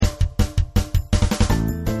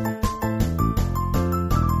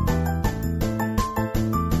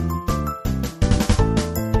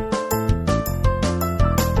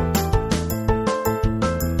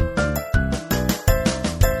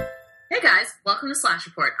Welcome to Slash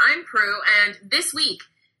Report. I'm Prue, and this week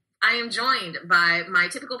I am joined by my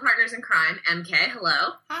typical partners in crime, MK.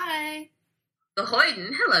 Hello. Hi. The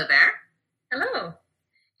Hoyden. Hello there. Hello.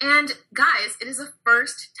 And guys, it is the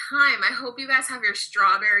first time. I hope you guys have your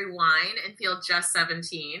strawberry wine and feel just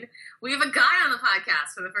 17. We have a guy on the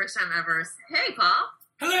podcast for the first time ever. Hey, Paul.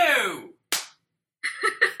 Hello.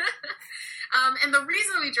 And the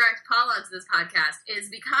reason we dragged Paul onto this podcast is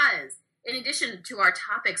because, in addition to our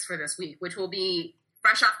topics for this week, which will be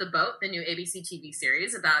Fresh Off the Boat, the new ABC TV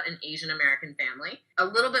series about an Asian American family, a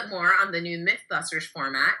little bit more on the new Mythbusters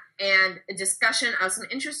format, and a discussion of some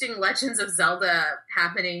interesting Legends of Zelda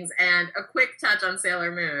happenings, and a quick touch on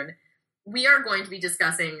Sailor Moon, we are going to be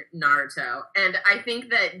discussing Naruto. And I think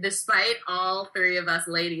that despite all three of us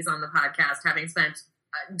ladies on the podcast having spent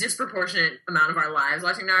a disproportionate amount of our lives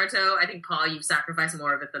watching Naruto, I think, Paul, you've sacrificed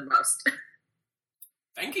more of it than most.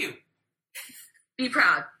 Thank you. Be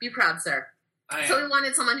proud, sir. So we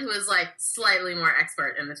wanted someone who is like slightly more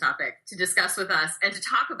expert in the topic to discuss with us and to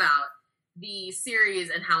talk about the series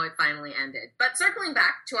and how it finally ended. But circling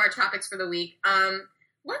back to our topics for the week,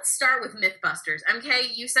 let's start with Mythbusters.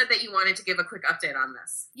 MK, you said that you wanted to give a quick update on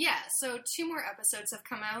this. Yeah, so 2 more episodes have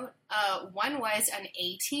come out. One was an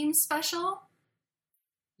A-Team special.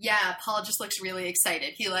 Yeah, Paul just looks really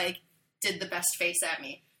excited. He, did the best face at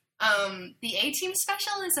me. The A-Team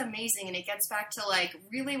special is amazing, and it gets back to,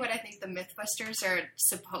 really what I think the Mythbusters are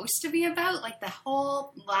supposed to be about. The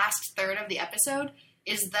whole last third of the episode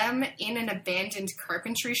is them in an abandoned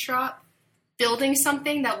carpentry shop building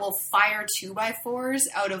something that will fire 2x4s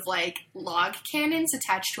out of, log cannons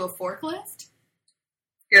attached to a forklift.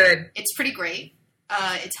 Good. It's pretty great.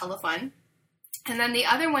 It's hella fun. And then the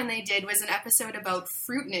other one they did was an episode about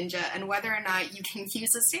Fruit Ninja and whether or not you can use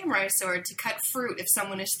a samurai sword to cut fruit if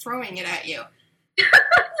someone is throwing it at you.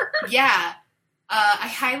 Yeah. I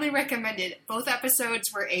highly recommend it. Both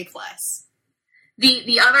episodes were A+.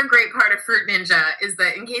 The other great part of Fruit Ninja is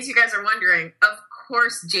that, in case you guys are wondering, of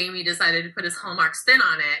course Jamie decided to put his Hallmark spin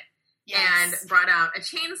on it. Yes. And brought out a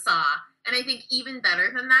chainsaw. And I think even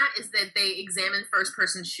better than that is that they examined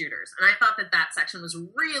first-person shooters. And I thought that section was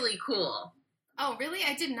really cool. Oh, really?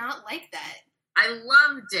 I did not like that. I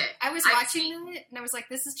loved it. I was watching it, and I was like,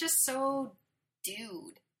 this is just so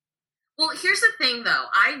dude. Well, here's the thing, though.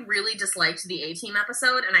 I really disliked the A-Team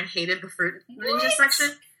episode, and I hated the Fruit Ninja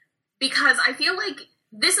section. Because I feel like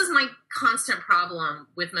this is my constant problem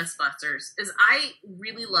with Mythbusters, is I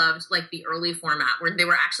really loved, the early format, where they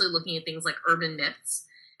were actually looking at things like urban myths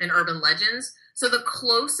and urban legends. So the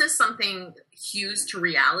closest something hews to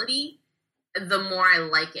reality, the more I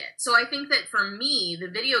like it. So I think that for me, the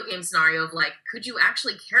video game scenario of could you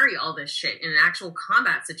actually carry all this shit in an actual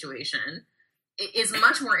combat situation is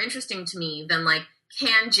much more interesting to me than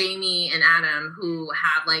can Jamie and Adam, who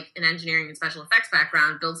have an engineering and special effects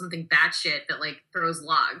background, build something batshit that throws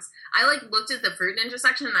logs. I looked at the Fruit Ninja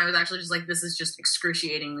section and I was actually just this is just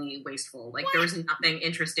excruciatingly wasteful. There was nothing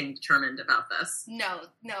interesting determined about this. No,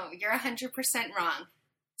 you're 100% wrong.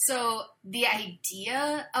 So the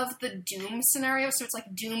idea of the Doom scenario, so it's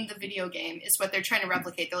Doom the video game, is what they're trying to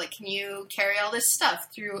replicate. They're can you carry all this stuff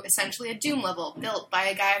through essentially a Doom level built by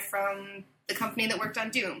a guy from the company that worked on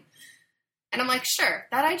Doom? And I'm sure,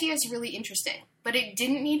 that idea is really interesting. But it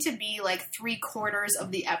didn't need to be 3/4 of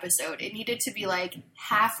the episode. It needed to be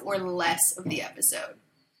half or less of the episode.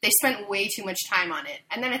 They spent way too much time on it.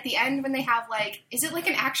 And then at the end when they have is it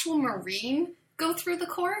an actual Marine go through the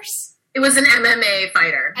course? It was an MMA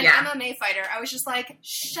fighter. An MMA fighter. I was just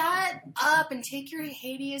shut up and take your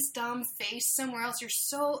hideous, dumb face somewhere else. You're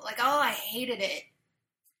so, I hated it.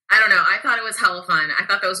 I don't know. I thought it was hella fun. I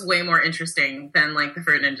thought that was way more interesting than, the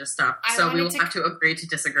Fruit Ninja stuff. So we will have to agree to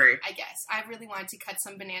disagree. I guess. I really wanted to cut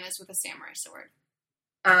some bananas with a samurai sword.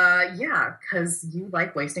 Yeah, because you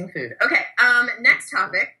like wasting food. Okay, next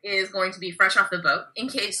topic is going to be Fresh Off the Boat. In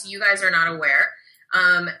case you guys are not aware,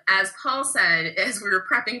 as Paul said, as we were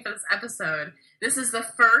prepping for this episode, this is the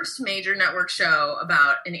first major network show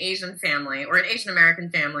about an Asian family, or an Asian American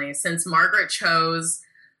family, since Margaret Cho's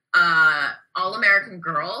All-American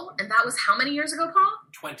Girl, and that was how many years ago, Paul?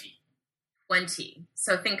 20.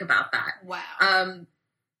 So think about that. Wow.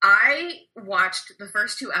 I watched the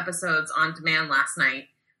first 2 episodes on demand last night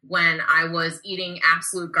when I was eating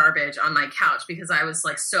absolute garbage on my couch because I was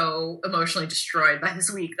so emotionally destroyed by this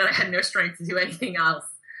week that I had no strength to do anything else.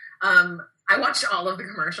 I watched all of the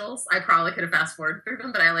commercials. I probably could have fast forwarded through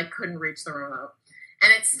them, but I couldn't reach the remote.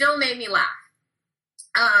 And it still made me laugh.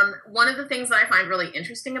 One of the things that I find really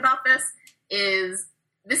interesting about this is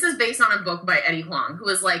based on a book by Eddie Huang, who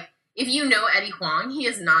is if you know Eddie Huang, he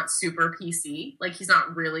is not super PC. Like, he's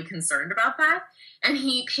not really concerned about that. And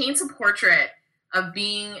he paints a portrait of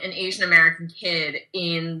being an Asian American kid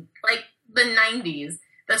in, like, the 90s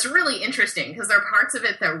that's really interesting, because there are parts of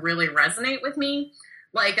it that really resonate with me.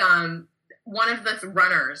 Like, one of the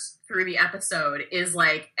runners through the episode is,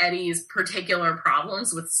 like, Eddie's particular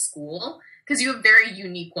problems with school, because you have very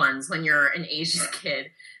unique ones when you're an Asian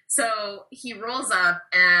kid. So he rolls up,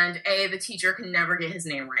 and the teacher can never get his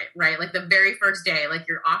name right? Like, the very first day, like,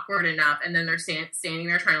 you're awkward enough, and then they're standing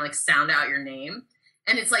there trying to, like, sound out your name.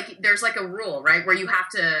 And it's like, there's, like, a rule, right, where you have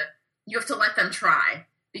to let them try.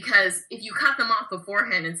 Because if you cut them off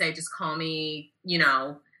beforehand and say, just call me, you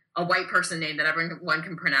know, a white person name that everyone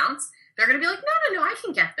can pronounce, they're going to be like, no, I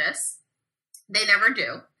can get this. They never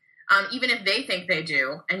do. Even if they think they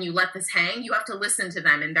do, and you let this hang, you have to listen to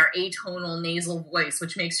them in their atonal nasal voice,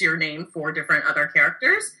 which makes your name 4 different other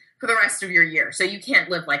characters for the rest of your year. So you can't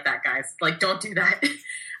live like that, guys. Like, don't do that.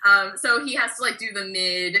 So he has to, like, do the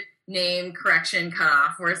mid-name correction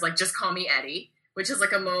cutoff, where it's like, just call me Eddie, which is,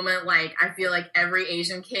 like, a moment, like, I feel like every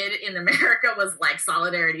Asian kid in America was, like,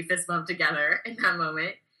 solidarity fist bump together in that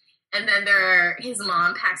moment. And then his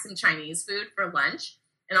mom packs him Chinese food for lunch.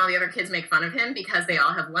 And all the other kids make fun of him because they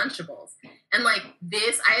all have Lunchables. And, like,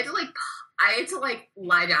 this, I had to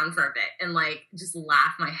lie down for a bit and, like, just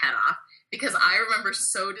laugh my head off. Because I remember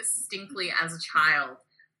so distinctly as a child,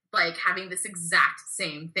 like, having this exact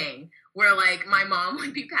same thing. Where, like, my mom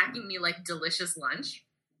would be packing me, like, delicious lunch.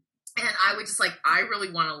 And I would just, like, I really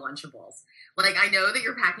want a Lunchables. Like, I know that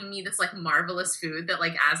you're packing me this, like, marvelous food that,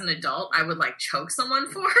 like, as an adult, I would, like, choke someone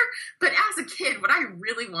for. But as a kid, what I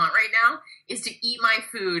really want right now is to eat my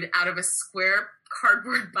food out of a square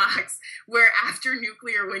cardboard box where after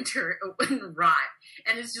nuclear winter, it wouldn't rot.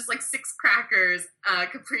 And it's just, like, 6 crackers,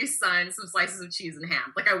 Capri Sun, some slices of cheese and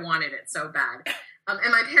ham. Like, I wanted it so bad.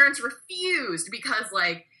 And my parents refused because,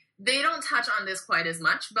 like, they don't touch on this quite as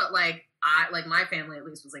much, but, like, my family at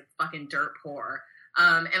least was, like, fucking dirt poor.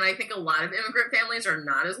 And I think a lot of immigrant families are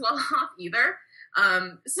not as well off either.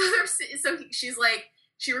 So she's like,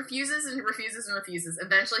 she refuses and refuses and refuses.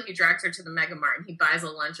 Eventually he drags her to the Mega Mart and he buys a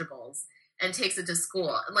Lunchables and takes it to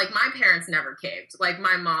school. Like, my parents never caved. Like,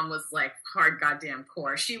 my mom was, like, hard goddamn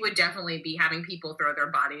core. She would definitely be having people throw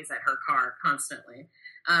their bodies at her car constantly,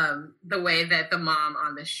 the way that the mom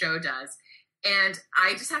on this show does. And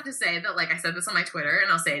I just have to say that, like, I said this on my Twitter,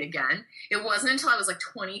 and I'll say it again. It wasn't until I was, like,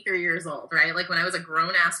 23 years old, right? Like, when I was a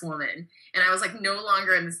grown-ass woman, and I was, like, no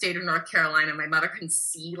longer in the state of North Carolina, my mother couldn't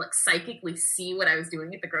see, like, psychically see what I was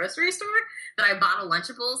doing at the grocery store, that I bought a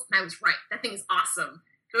Lunchables, and I was right. That thing is awesome.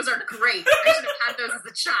 Those are great. I should have had those as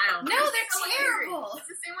a child. No, they're terrible. It's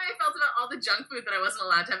the same way I felt about all the junk food that I wasn't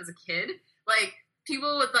allowed to have as a kid. Like,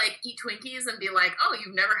 people would, like, eat Twinkies and be like, oh,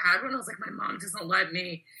 you've never had one? I was like, my mom doesn't let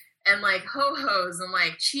me. And, like, Ho-Hos and,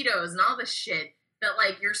 like, Cheetos and all this shit that,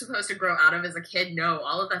 like, you're supposed to grow out of as a kid. No,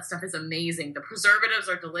 all of that stuff is amazing. The preservatives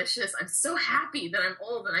are delicious. I'm so happy that I'm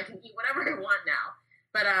old and I can eat whatever I want now.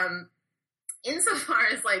 But, insofar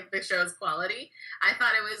as, like, the show's quality, I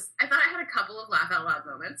thought I had a couple of laugh out loud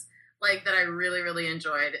moments, like, that I really, really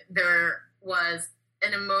enjoyed. There was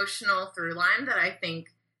an emotional through line that I think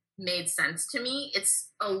made sense to me. It's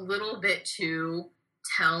a little bit too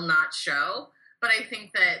tell, not show, but I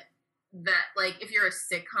think that, like, if you're a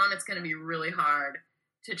sitcom, it's going to be really hard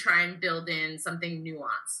to try and build in something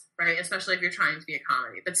nuanced, right? Especially if you're trying to be a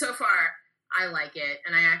comedy. But so far, I like it,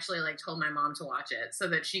 and I actually, like, told my mom to watch it so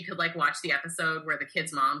that she could, like, watch the episode where the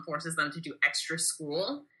kid's mom forces them to do extra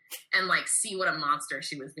school and, like, see what a monster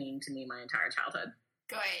she was being to me my entire childhood.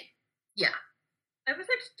 Good. Yeah. I was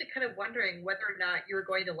actually kind of wondering whether or not you were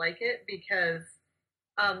going to like it, because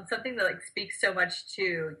something that, like, speaks so much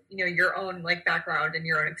to, you know, your own, like, background and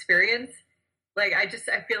your own experience. Like, I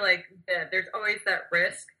feel like that there's always that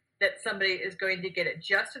risk that somebody is going to get it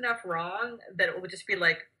just enough wrong that it will just be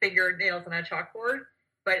like fingernails on a chalkboard.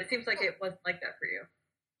 But it seems like it wasn't like that for you.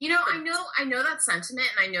 You know, I know that sentiment,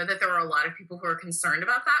 and I know that there are a lot of people who are concerned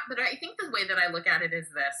about that, but I think the way that I look at it is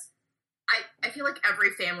this. I feel like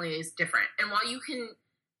every family is different. And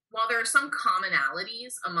while there are some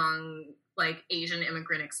commonalities among, like, Asian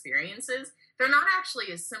immigrant experiences, they're not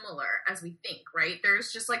actually as similar as we think, right?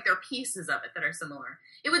 There's just, like, there are pieces of it that are similar.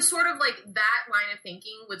 It would sort of, like, that line of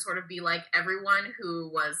thinking would sort of be like everyone who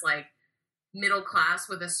was, like, middle class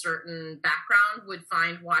with a certain background would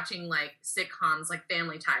find watching, like, sitcoms like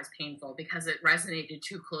Family Ties painful because it resonated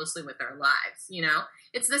too closely with their lives, you know?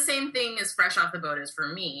 It's the same thing as Fresh Off the Boat is for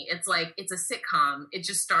me. It's like, it's a sitcom. It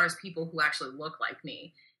just stars people who actually look like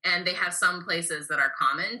me. And they have some places that are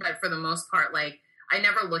common, but for the most part, like, I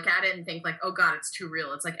never look at it and think like, oh God, it's too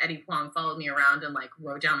real. It's like Eddie Huang followed me around and like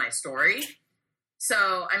wrote down my story.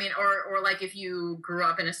 So, I mean, or like if you grew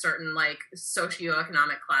up in a certain like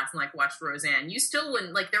socioeconomic class and like watched Roseanne, you still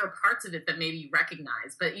wouldn't, like, there were parts of it that maybe you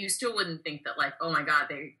recognize, but you still wouldn't think that like, oh my God,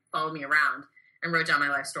 they followed me around and wrote down my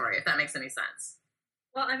life story, if that makes any sense.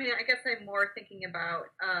 Well, I mean, I guess I'm more thinking about,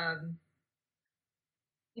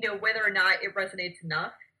 whether or not it resonates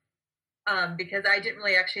enough. Because I didn't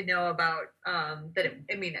really actually know about that.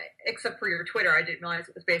 Except for your Twitter, I didn't realize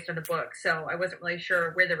it was based on a book, so I wasn't really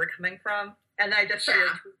sure where they were coming from. And I just saw your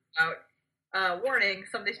tweet about warning: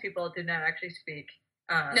 some of these people did not actually speak.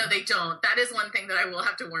 No, they don't. That is one thing that I will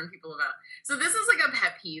have to warn people about. So this is like a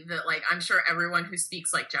pet peeve that like I'm sure everyone who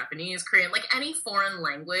speaks like Japanese, Korean, like any foreign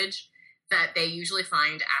language that they usually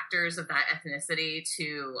find actors of that ethnicity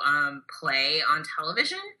to play on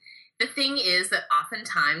television. The thing is that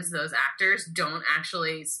oftentimes those actors don't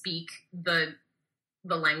actually speak the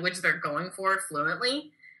language they're going for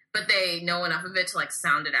fluently, but they know enough of it to like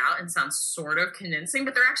sound it out and sound sort of convincing,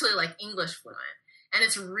 but they're actually like English fluent. And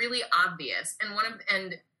it's really obvious. And one of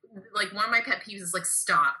my pet peeves is like,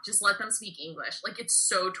 stop, just let them speak English. Like, it's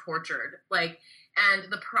so tortured. Like,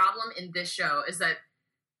 and the problem in this show is that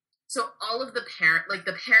so all of the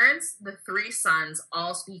parents, the three sons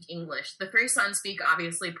all speak English. The three sons speak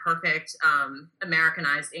obviously perfect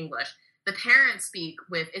Americanized English. The parents speak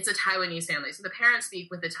with, it's a Taiwanese family, so the parents speak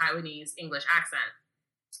with the Taiwanese English accent,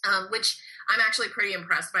 which I'm actually pretty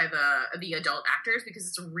impressed by the adult actors because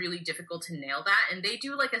it's really difficult to nail that, and they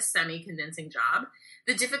do like a semi-convincing job.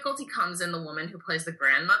 The difficulty comes in the woman who plays the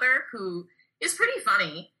grandmother, who is pretty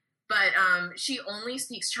funny, but she only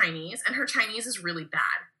speaks Chinese, and her Chinese is really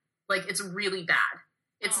bad. Like, it's really bad.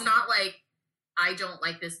 It's not like, I don't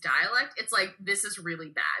like this dialect. It's like, this is really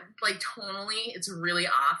bad. Like, tonally, it's really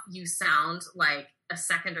off. You sound like a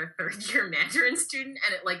second or third year Mandarin student,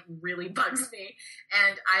 and it, like, really bugs me.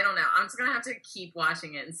 And I don't know. I'm just going to have to keep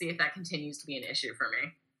watching it and see if that continues to be an issue for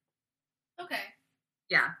me. Okay.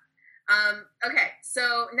 Yeah. Okay,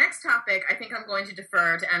 so next topic, I think I'm going to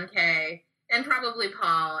defer to MK and probably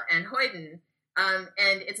Paul and Hoyden. And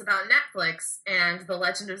it's about Netflix and The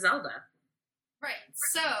Legend of Zelda. Right.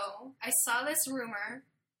 So, I saw this rumor.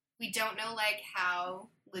 We don't know, like, how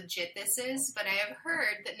legit this is, but I have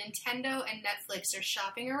heard that Nintendo and Netflix are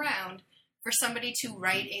shopping around for somebody to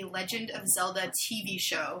write a Legend of Zelda TV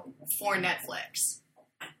show for Netflix.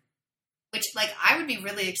 Which, like, I would be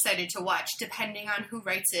really excited to watch, depending on who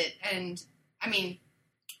writes it. And, I mean,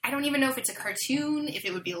 I don't even know if it's a cartoon, if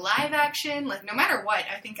it would be live action. Like, no matter what,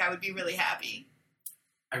 I think I would be really happy.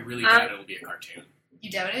 I really doubt it'll be a cartoon. You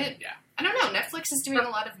doubt it? Yeah. I don't know. Netflix is doing a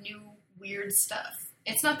lot of new, weird stuff.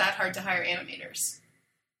 It's not that hard to hire animators.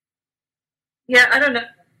 Yeah, I don't know.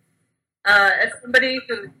 As somebody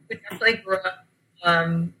who definitely grew up,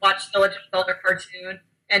 watched the Legend of Zelda cartoon,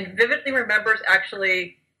 and vividly remembers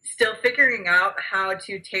actually still figuring out how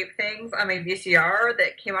to tape things on my VCR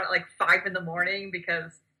that came out at like 5 in the morning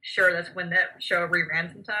because, sure, that's when that show reran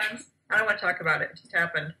sometimes. I don't want to talk about it. It just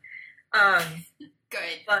happened.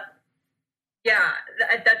 Good. But, yeah,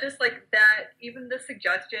 that just, like, that, even the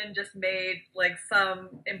suggestion just made, like,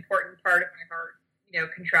 some important part of my heart,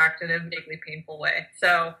 contract in a vaguely painful way.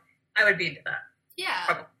 So, I would be into that. Yeah.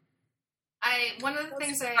 Probably. One of the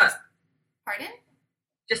things Pardon?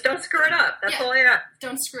 Just don't screw it up. That's all I ask.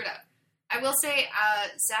 Don't screw it up. I will say,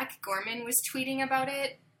 Zach Gorman was tweeting about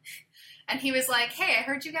it, and he was like, hey, I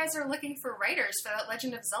heard you guys are looking for writers for that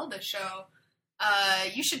Legend of Zelda show.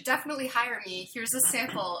 You should definitely hire me. Here's a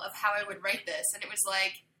sample of how I would write this. And it was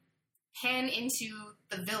like, pan into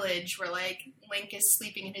the village where, like, Link is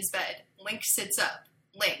sleeping in his bed. Link sits up.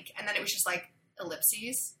 Link. And then it was just, like,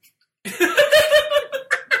 ellipses. And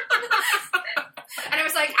I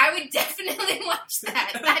was like, I would definitely watch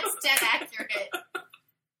that. That's dead accurate.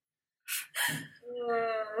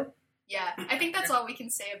 Yeah, I think that's all we can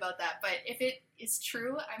say about that. But if it is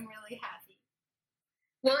true, I'm really happy.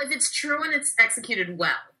 Well, if it's true and it's executed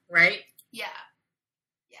well, right? Yeah.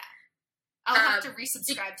 I'll have to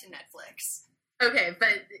resubscribe to Netflix. Okay,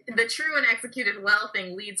 but the true and executed well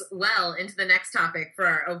thing leads well into the next topic for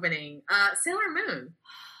our opening. Sailor Moon.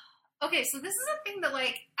 Okay, so this is a thing that,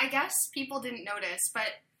 like, I guess people didn't notice,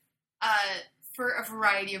 but for a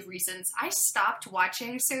variety of reasons, I stopped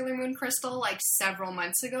watching Sailor Moon Crystal, like, several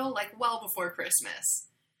months ago, like, well before Christmas.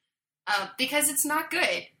 Because it's not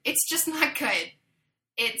good. It's just not good.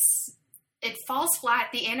 It falls flat.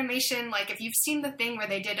 The animation, like, if you've seen the thing where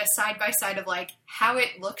they did a side-by-side of, like, how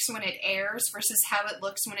it looks when it airs versus how it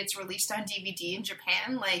looks when it's released on DVD in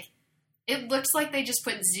Japan, like, it looks like they just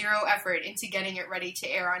put zero effort into getting it ready to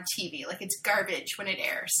air on TV. Like, it's garbage when it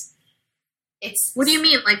airs. It's What do you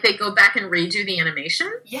mean? Like they go back and redo the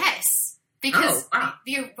animation? yes. Because wow.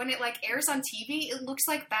 when it like airs on TV, it looks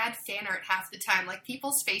like bad fan art half the time. Like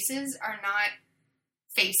people's faces are not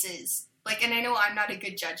faces. Like, and I know I'm not a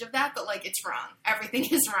good judge of that, but like it's wrong. Everything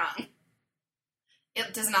is wrong.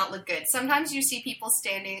 It does not look good. Sometimes you see people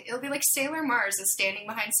standing, it'll be like Sailor Mars is standing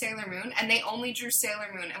behind Sailor Moon, and they only drew Sailor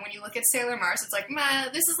Moon. And when you look at Sailor Mars, it's like, meh,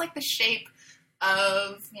 this is like the shape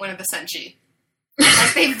of one of the Senshi.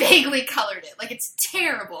 Like they vaguely colored it. Like it's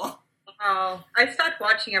terrible. Oh, I stopped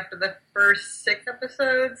watching after the first 6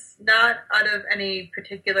 episodes, not out of any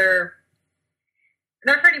particular,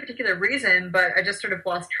 not for any particular reason, but I just sort of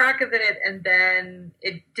lost track of it, and then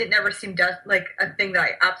it didn't ever seem like a thing that I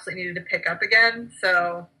absolutely needed to pick up again,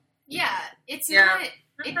 so... Yeah, it's Yeah.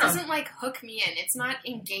 not, it doesn't like hook me in. It's not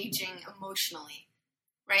engaging emotionally,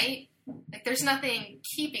 right? Like there's nothing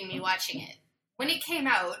keeping me watching it. When it came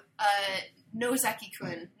out,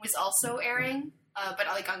 Nozaki-kun was also airing, but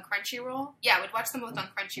like on Crunchyroll. Yeah, I would watch them both on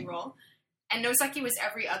Crunchyroll. And Nozaki was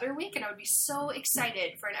every other week, and I would be so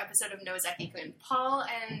excited for an episode of Nozaki-kun. Paul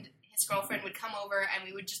and his girlfriend would come over, and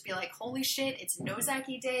we would just be like, holy shit, it's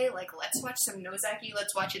Nozaki Day. Like, let's watch some Nozaki.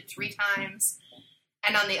 Let's watch it 3 times.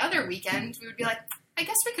 And on the other weekend, we would be like, I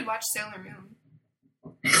guess we could watch Sailor Moon.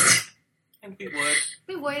 And we would.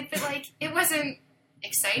 We would, but like, it wasn't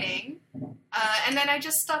exciting. And then I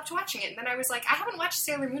just stopped watching it. And then I was like, I haven't watched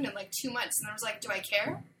Sailor Moon in like 2 months. And I was like, do I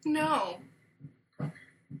care? No.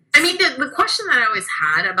 I mean, the question that I always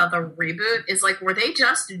had about the reboot is, like, were they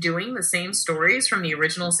just doing the same stories from the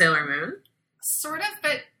original Sailor Moon? Sort of,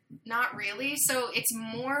 but not really. So it's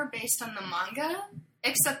more based on the manga,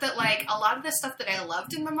 except that, like, a lot of the stuff that I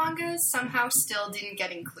loved in the manga somehow still didn't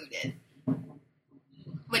get included.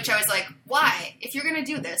 Which I was like, why? If you're going to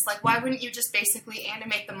do this, like, why wouldn't you just basically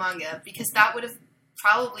animate the manga? Because that would have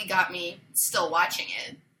probably got me still watching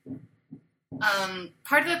it.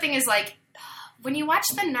 Part of the thing is, like, when you watch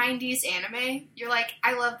the 90s anime, you're like,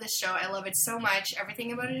 I love this show, I love it so much,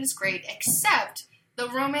 everything about it is great, except the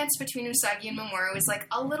romance between Usagi and Mamoru is, like,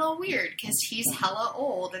 a little weird, because he's hella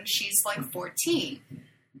old, and she's, like, 14.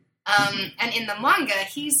 And in the manga,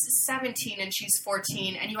 he's 17 and she's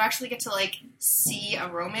 14, and you actually get to, like, see a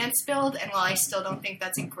romance build, and while I still don't think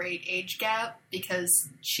that's a great age gap, because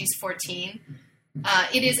she's 14,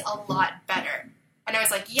 it is a lot better. And I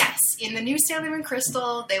was like, yes, in the new Sailor Moon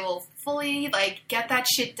Crystal, they will fully, like, get that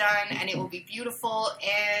shit done, and it will be beautiful,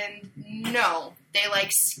 and no, they, like,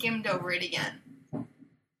 skimmed over it again.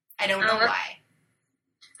 I don't know why.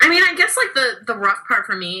 I mean, I guess, like, the rough part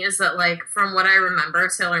for me is that, like, from what I remember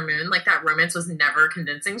of Sailor Moon, like, that romance was never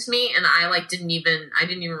convincing to me, and I, like, didn't even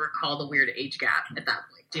recall the weird age gap at that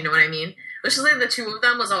point. Do you know what I mean? Which is, like, the two of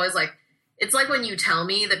them was always, like, it's like when you tell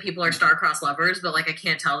me that people are star-crossed lovers, but, like, I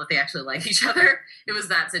can't tell that they actually like each other. It was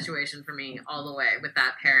that situation for me all the way with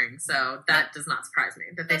that pairing, so that does not surprise me,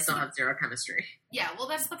 that they still have zero chemistry. Yeah, well,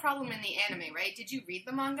 that's the problem in the anime, right? Did you read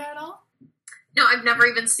the manga at all? No, I've never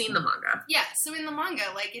even seen the manga. Yeah, so in the manga,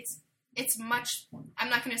 like, it's much, I'm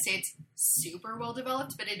not going to say it's super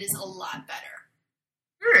well-developed, but it is a lot better.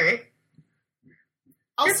 Alright.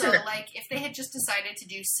 Also, like, if they had just decided to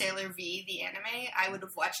do Sailor V, the anime, I would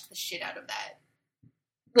have watched the shit out of that.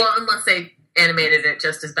 Well, unless they animated it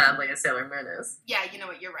just as badly as Sailor Moon is. Yeah, you know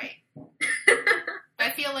what, you're right.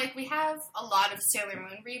 I feel like we have a lot of Sailor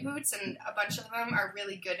Moon reboots, and a bunch of them are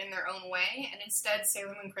really good in their own way, and instead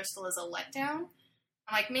Sailor Moon Crystal is a letdown.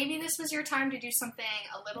 I'm like, maybe this was your time to do something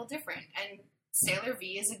a little different, and Sailor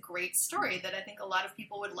V is a great story that I think a lot of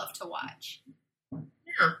people would love to watch.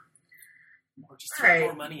 Yeah. Or just throw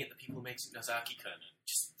more money at the people who make Nozaki-kun.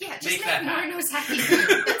 Just make more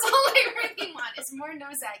Nozaki-kun. That's all I really want, is more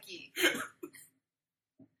Nozaki.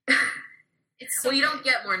 So well, you don't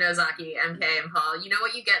get more Nozaki, MK and Paul. You know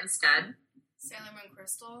what you get instead? Sailor Moon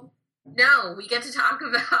Crystal? No, we get to talk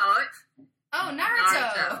about... Oh,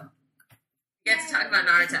 Naruto! We get to talk about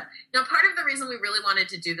Naruto. Now, part of the reason we really wanted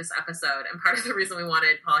to do this episode, and part of the reason we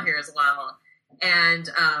wanted Paul here as well, and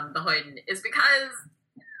the Hoyden, is because,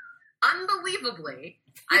 unbelievably,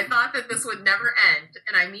 I thought that this would never end,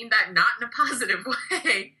 and I mean that not in a positive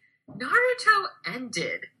way. Naruto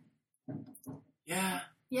ended. Yeah.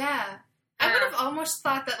 Yeah. I would have almost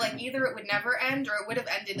thought that, like, either it would never end or it would have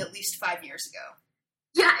ended at least 5 years ago.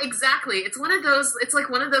 Yeah, exactly. It's one of those, it's like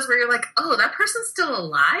one of those where you're like, oh, that person's still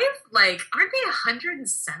alive? Like, aren't they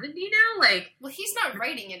 170 now? Like, well, he's not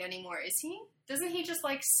writing it anymore, is he? Doesn't he just,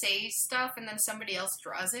 like, say stuff and then somebody else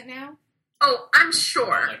draws it now? Oh, I'm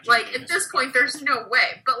sure. Like, at this point, there's no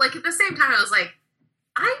way. But, like, at the same time, I was like,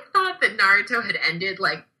 I thought that Naruto had ended,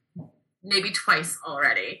 like, maybe twice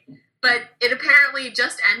already. But it apparently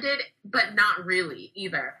just ended, but not really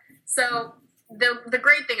either. So the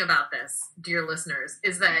great thing about this, dear listeners,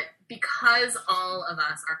 is that because all of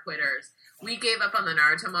us are quitters, we gave up on the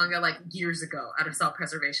Naruto manga like years ago out of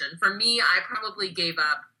self-preservation. For me, I probably gave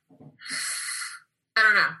up, I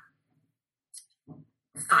don't know,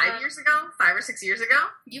 5 years ago? 5 or 6 years ago?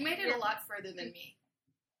 You made it a lot further than me.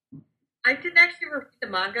 I didn't actually read the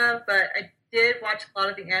manga, but I did watch a lot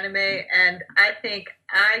of the anime, and I think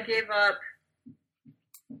I gave up,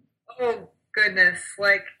 oh goodness,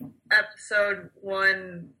 like episode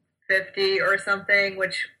 150 or something,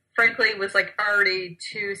 which frankly was like already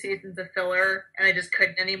 2 seasons of filler, and I just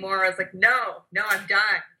couldn't anymore. I was like, no, I'm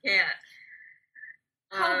done. Can't.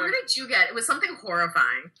 Oh, where did you get? It was something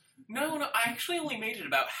horrifying. No, I actually only made it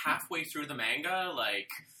about halfway through the manga, like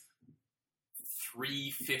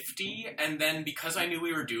 350, and then because I knew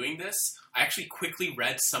we were doing this, I actually quickly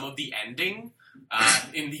read some of the ending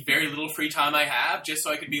in the very little free time I have, just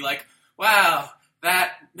so I could be like, wow,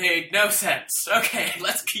 that made no sense. Okay,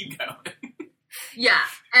 let's keep going. Yeah,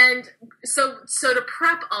 and so to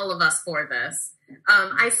prep all of us for this,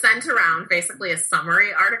 I sent around basically a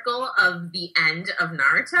summary article of the end of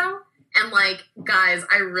Naruto, and like, guys,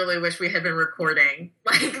 I really wish we had been recording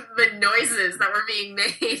like the noises that were being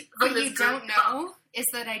made. What you don't know is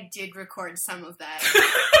that I did record some of that.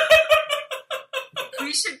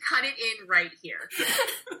 We should cut it in right here,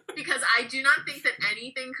 because I do not think that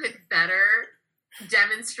anything could better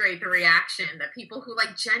demonstrate the reaction that people who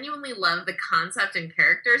like genuinely love the concept and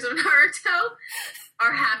characters of Naruto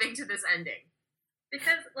are having to this ending.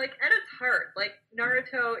 Because like at its heart, like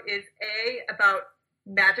Naruto is about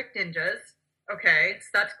magic ninjas. Okay, so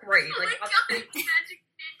that's great. Oh like my God, magic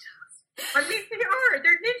ninjas. I mean, they are.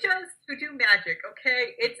 They're ninjas who do magic.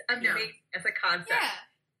 Okay, it's amazing as a concept. Yeah.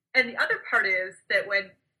 And the other part is that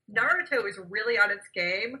when Naruto is really on its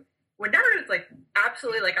game, when Naruto is like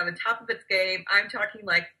absolutely like on the top of its game, I'm talking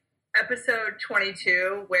like episode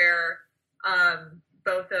 22 where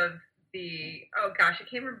both of the, oh gosh, I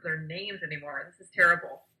can't remember their names anymore. This is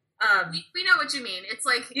terrible. We know what you mean. It's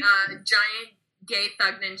like giant gay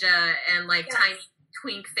thug ninja and like tiny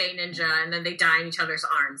twink fey ninja, and then they die in each other's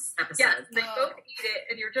arms episode. Yes, they both eat it,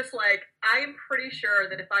 and you're just like, I am pretty sure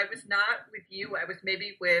that if I was not with you, I was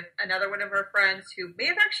maybe with another one of our friends who may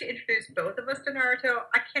have actually introduced both of us to Naruto.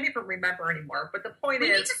 I can't even remember anymore, but the point we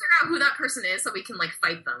is... need to figure out who that person is so we can like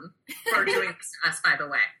fight them for doing this to us, by the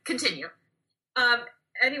way. Continue.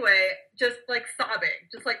 Anyway, just like sobbing,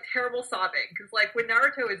 just like terrible sobbing, because like when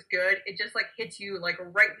Naruto is good, it just like hits you like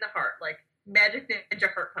right in the heart, like magic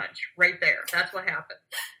ninja heart punch right there. That's what happened.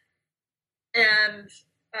 And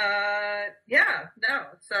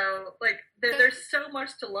so like there's so much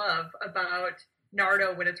to love about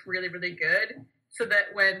Naruto when it's really, really good, so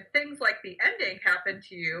that when things like the ending happen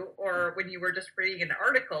to you, or when you were just reading an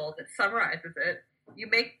article that summarizes it, you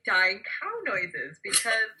make dying cow noises,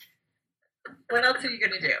 because what else are you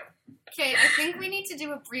going to do? Okay, I think we need to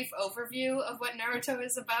do a brief overview of what Naruto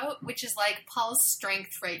is about, which is like Paul's strength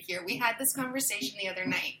right here. We had this conversation the other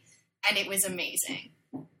night, and it was amazing.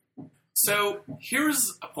 So,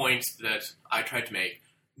 here's a point that I tried to make.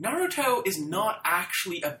 Naruto is not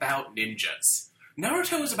actually about ninjas.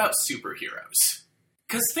 Naruto is about superheroes.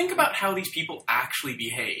 Because think about how these people actually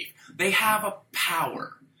behave. They have a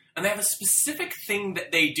power. And they have a specific thing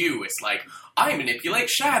that they do. It's like, I manipulate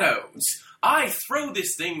shadows. I throw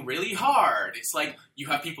this thing really hard. It's like, you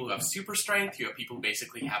have people who have super strength, you have people who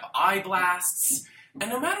basically have eye blasts, and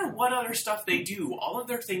no matter what other stuff they do, all of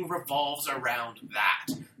their thing revolves around that.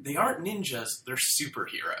 They aren't ninjas, they're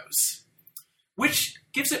superheroes. Which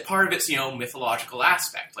gives it part of its, mythological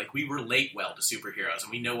aspect. Like, we relate well to superheroes, and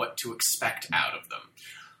we know what to expect out of them.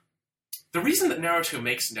 The reason that Naruto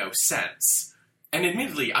makes no sense... And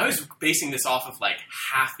admittedly, I was basing this off of, like,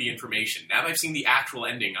 half the information. Now that I've seen the actual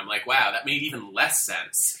ending, I'm like, wow, that made even less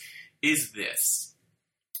sense. Is this.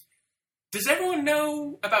 Does everyone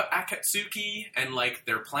know about Akatsuki and, like,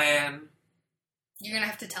 their plan? You're gonna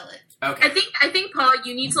have to tell it. Okay. I think, Paul,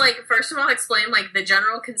 you need to, like, first of all explain, like, the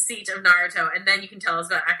general conceit of Naruto, and then you can tell us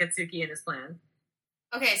about Akatsuki and his plan.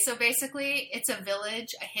 Okay, so basically, it's a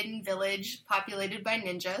village, a hidden village, populated by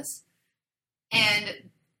ninjas.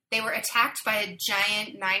 And... they were attacked by a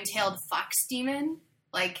giant nine-tailed fox demon,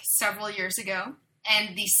 like, several years ago.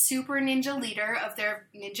 And the super ninja leader of their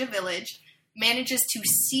ninja village manages to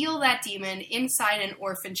seal that demon inside an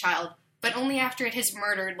orphan child, but only after it has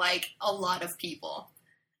murdered, like, a lot of people.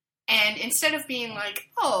 And instead of being like,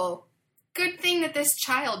 oh, good thing that this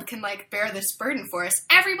child can, like, bear this burden for us,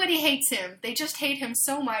 everybody hates him. They just hate him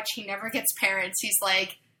so much, he never gets parents. He's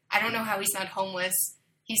like, I don't know how he's not homeless.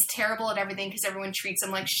 He's terrible at everything because everyone treats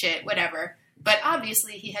him like shit, whatever. But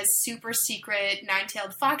obviously he has super secret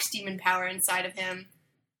nine-tailed fox demon power inside of him,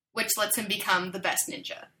 which lets him become the best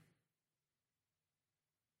ninja.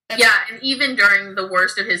 Yeah, and even during the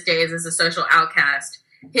worst of his days as a social outcast,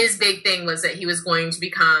 his big thing was that he was going to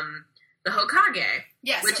become the Hokage,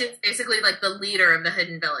 which is basically like the leader of the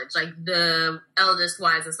hidden village, like the eldest,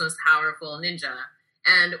 wisest, most powerful ninja.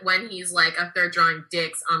 And when he's like up there drawing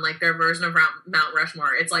dicks on like their version of Mount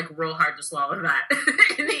Rushmore, it's like real hard to swallow that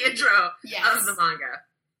in the intro of the manga.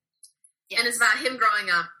 Yes. And it's about him growing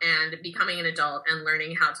up and becoming an adult and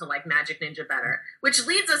learning how to like magic ninja better, which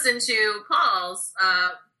leads us into Paul's,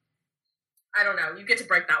 I don't know, you get to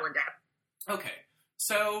break that one down. Okay,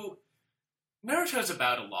 so Naruto's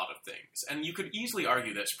about a lot of things, and you could easily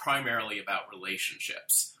argue that it's primarily about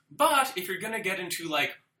relationships. But if you're going to get into,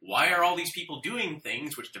 like, why are all these people doing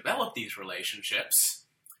things which develop these relationships,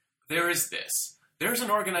 there is this. There's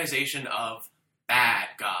an organization of bad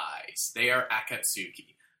guys. They are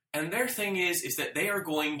Akatsuki. And their thing is that they are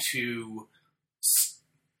going to...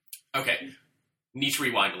 Okay, need to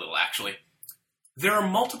rewind a little, actually. There are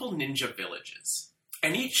multiple ninja villages,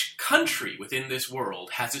 and each country within this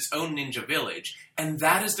world has its own ninja village, and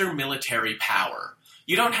that is their military power.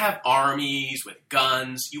 You don't have armies with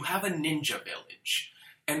guns, you have a ninja village.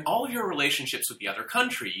 And all of your relationships with the other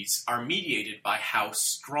countries are mediated by how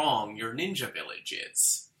strong your ninja village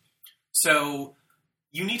is. So,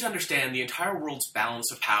 you need to understand the entire world's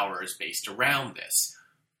balance of power is based around this.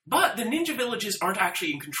 But the ninja villages aren't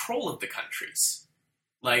actually in control of the countries.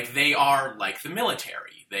 Like, they are like the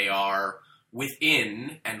military. They are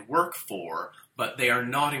within and work for, but they are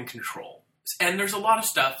not in control. And there's a lot of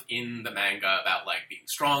stuff in the manga about, like, being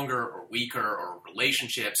stronger or weaker or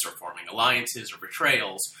relationships or forming alliances or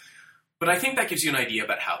betrayals. But I think that gives you an idea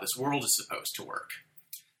about how this world is supposed to work.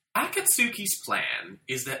 Akatsuki's plan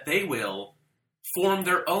is that they will form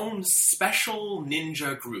their own special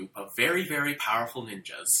ninja group of very, very powerful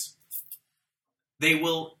ninjas. They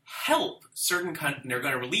will help certain countries, they're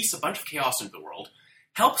going to release a bunch of chaos into the world,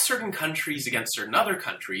 help certain countries against certain other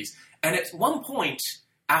countries, and at one point,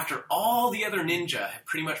 after all the other ninja have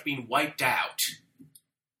pretty much been wiped out,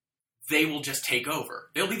 they will just take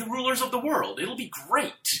over. They'll be the rulers of the world. It'll be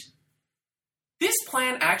great. This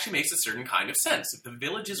plan actually makes a certain kind of sense. If the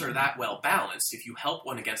villages are that well balanced, if you help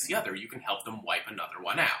one against the other, you can help them wipe another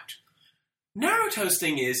one out. Naruto's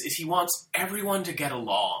thing is he wants everyone to get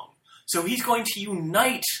along. So he's going to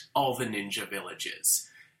unite all the ninja villages.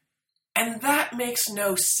 And that makes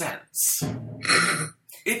no sense.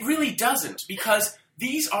 It really doesn't, because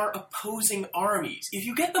these are opposing armies. If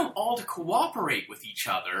you get them all to cooperate with each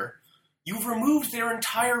other, you've removed their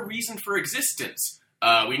entire reason for existence.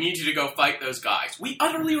 We need you to go fight those guys. We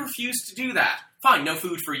utterly refuse to do that. Fine, no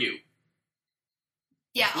food for you.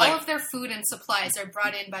 Yeah, all of their food and supplies are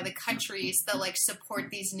brought in by the countries that, like, support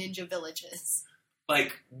these ninja villages.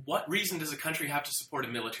 Like, what reason does a country have to support a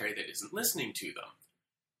military that isn't listening to them?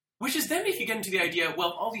 Which is then if you get into the idea,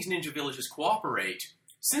 well, all these ninja villages cooperate,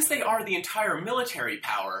 since they are the entire military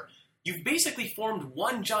power, you've basically formed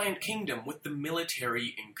one giant kingdom with the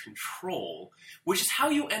military in control, which is how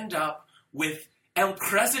you end up with El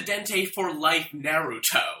Presidente for Life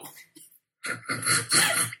Naruto.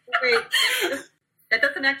 Wait, that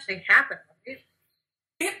doesn't actually happen, right?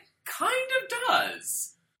 It kind of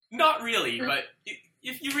does. Not really, but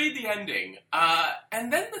if you read the ending,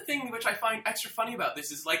 and then the thing which I find extra funny about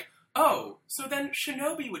this is like, oh, so then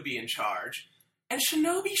Shinobi would be in charge, and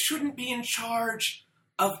Shinobi shouldn't be in charge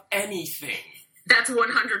of anything. That's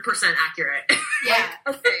 100% accurate. Yeah.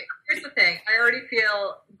 Like, okay, here's the thing. I already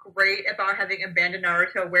feel great about having abandoned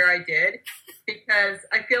Naruto where I did, because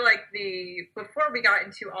I feel like before we got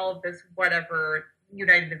into all of this whatever,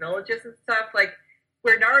 uniting the villages and stuff, like,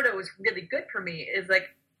 where Naruto was really good for me is, like,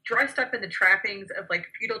 dressed up in the trappings of, like,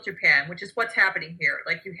 feudal Japan, which is what's happening here.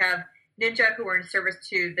 Like, you have ninja who are in service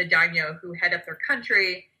to the daimyo who head up their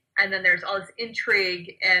country, and then there's all this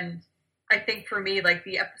intrigue, and I think for me, like,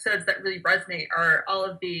 the episodes that really resonate are all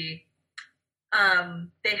of the,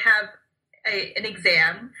 they have an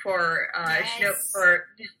exam for, for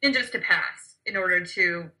ninjas to pass in order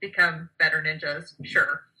to become better ninjas,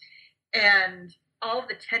 sure. And all of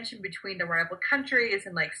the tension between the rival countries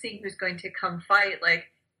and, like, seeing who's going to come fight, like,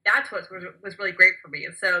 that's what was really great for me.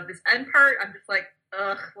 And so this end part, I'm just like,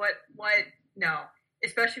 ugh, what, no.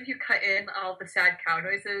 Especially if you cut in all the sad cow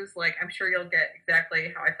noises, like, I'm sure you'll get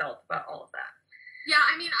exactly how I felt about all of that. Yeah,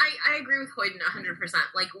 I mean, I agree with Hoyden 100%.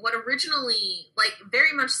 Like, what originally, like,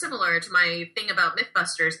 very much similar to my thing about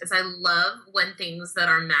Mythbusters is I love when things that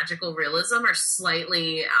are magical realism are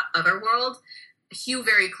slightly otherworld hew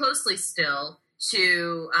very closely still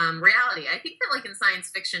to reality. I think that like in science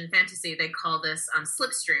fiction fantasy, they call this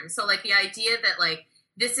slipstream. So like the idea that like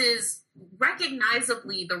this is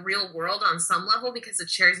recognizably the real world on some level because it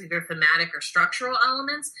shares either thematic or structural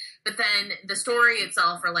elements, but then the story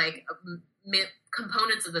itself or like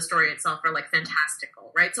components of the story itself are like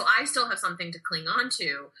fantastical, right? So I still have something to cling on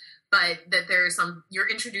to, but that there's you're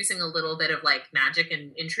introducing a little bit of like magic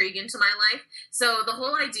and intrigue into my life. So the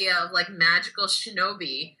whole idea of like magical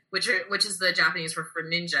shinobi, which is the Japanese word for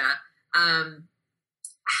ninja,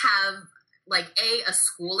 have like a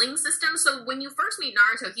schooling system. So when you first meet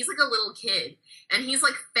Naruto, he's like a little kid and he's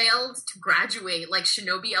like failed to graduate like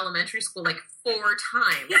Shinobi Elementary School like 4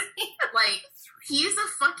 times. Like he's a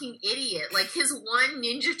fucking idiot. Like his one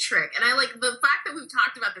ninja trick, and I like the fact that we've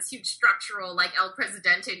talked about this huge structural like El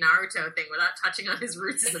Presidente Naruto thing without touching on his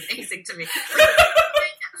roots is amazing to me.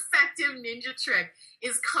 Like, effective ninja trick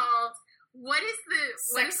is called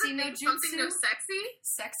Sexy no jutsu? Something no sexy?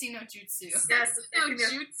 Sexy no jutsu. Sexy no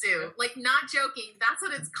jutsu. Like, not joking, that's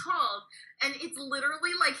what it's called. And it's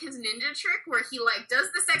literally like his ninja trick where he like does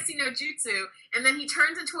the sexy no jutsu and then he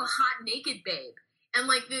turns into a hot naked babe. And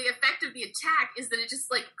like the effect of the attack is that it just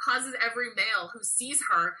like causes every male who sees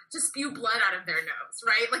her to spew blood out of their nose,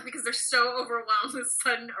 right? Like because they're so overwhelmed with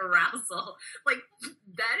sudden arousal. Like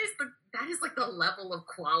that is like the level of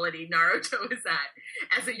quality Naruto is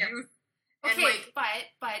at as a youth. Okay, and like,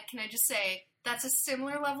 but can I just say that's a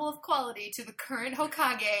similar level of quality to the current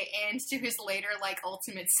Hokage and to his later like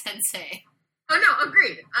ultimate sensei. Oh no,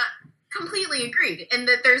 agreed. Completely agreed. And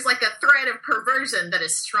that there's like a thread of perversion that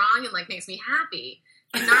is strong and like makes me happy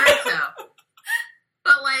in Naruto.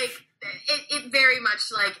 But like it very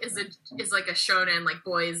much like is like a shonen like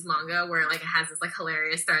boys manga where like it has this like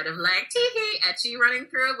hilarious thread of like tee ecchi running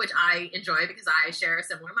through it, which I enjoy because I share a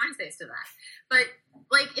similar mind space to that. But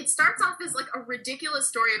like it starts off as like a ridiculous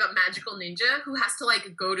story about magical ninja who has to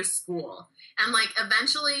like go to school, and like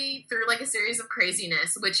eventually through like a series of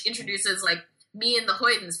craziness which introduces like me and the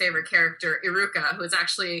Hoiden's favorite character, Iruka, who is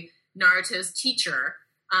actually Naruto's teacher,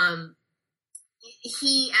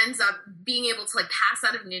 he ends up being able to like pass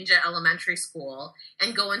out of ninja elementary school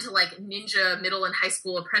and go into like ninja middle and high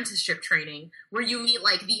school apprenticeship training where you meet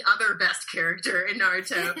like the other best character in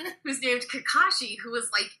Naruto who's named Kakashi, who is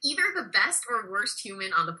like either the best or worst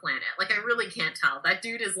human on the planet. Like I really can't tell. That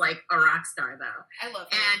dude is like a rock star though. I love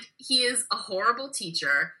him. And he is a horrible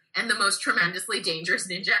teacher and the most tremendously dangerous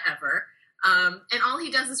ninja ever. And all he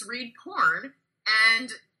does is read porn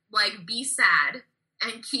and like be sad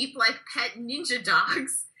and keep like pet ninja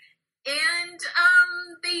dogs, and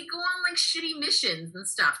they go on like shitty missions and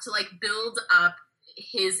stuff to like build up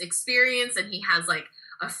his experience. And he has like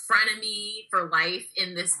a frenemy for life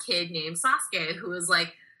in this kid named Sasuke, who is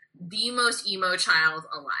like the most emo child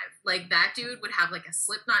alive. Like that dude would have like a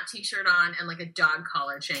Slipknot t-shirt on and like a dog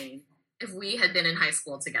collar chain if we had been in high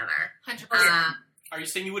school together. 100%. Are you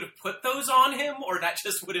saying you would have put those on him, or that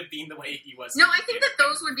just would have been the way he was? No, I think that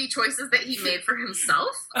those would be choices that he made for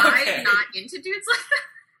himself. Okay. I'm not into dudes like that.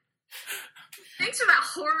 Thanks for that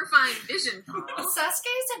horrifying vision, Paul. Sasuke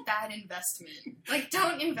is a bad investment. Like,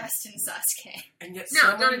 don't invest in Sasuke. And yet, No, so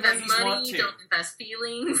don't many invest ladies want money, to. don't invest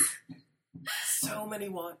feelings. So many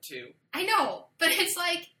want to. I know, but it's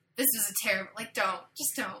like, this is a terrible, like,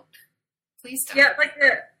 just don't. Please don't. Yeah, like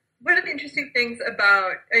one of the interesting things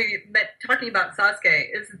about talking about Sasuke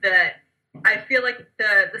is that I feel like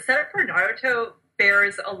the setup for Naruto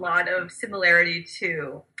bears a lot of similarity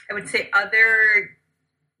to, I would say, other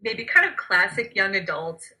maybe kind of classic young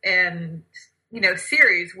adult and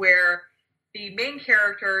series where the main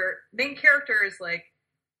character is like,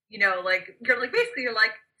 you're like,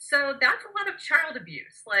 so that's a lot of child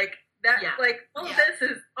abuse, like that, like all this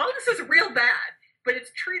is real bad. But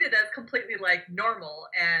it's treated as completely, like, normal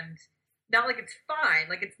and not like it's fine.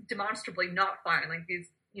 Like, it's demonstrably not fine. Like, these,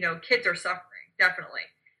 kids are suffering, definitely.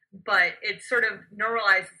 But it sort of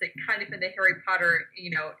normalizes it kind of in the Harry Potter,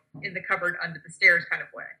 in the cupboard under the stairs kind of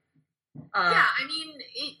way. Yeah, I mean,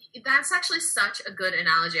 that's actually such a good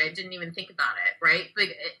analogy. I didn't even think about it, right?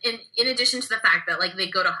 Like, in addition to the fact that, like, they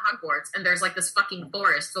go to Hogwarts and there's, like, this fucking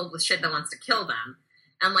forest filled with shit that wants to kill them.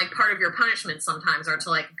 And, like, part of your punishments sometimes are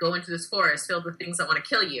to, like, go into this forest filled with things that want to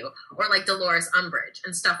kill you. Or, like, Dolores Umbridge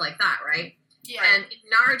and stuff like that, right? Yeah. And in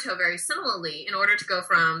Naruto, very similarly, in order to go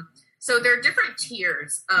from... So there are different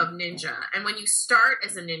tiers of ninja. And when you start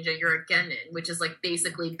as a ninja, you're a genin, which is, like,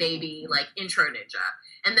 basically baby, like, intro ninja.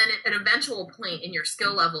 And then at an eventual point in your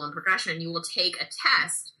skill level and progression, you will take a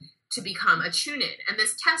test to become a chunin. And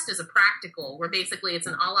this test is a practical, where basically it's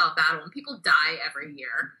an all-out battle, and people die every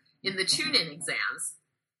year in the chunin exams.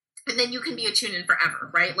 And then you can be a Chunin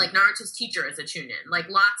forever, right? Like, Naruto's teacher is a Chunin. Like,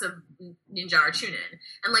 lots of ninja are Chunin.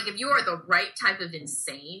 And, like, if you are the right type of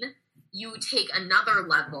insane, you take another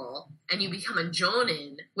level and you become a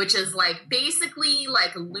Jonin, which is, like, basically,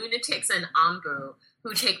 like, lunatics and Anbu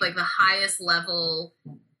who take, like, the highest level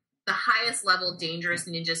dangerous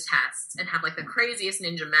ninjas tests and have, like, the craziest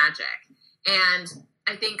ninja magic. And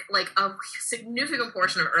I think, like, a significant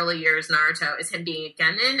portion of early years Naruto is him being a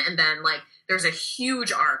genin, and then, like, there's a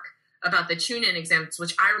huge arc about the Chunin exams,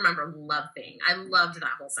 which I remember loving. I loved that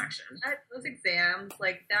whole section. Those exams,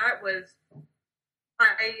 like, that was...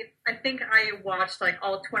 I think I watched, like,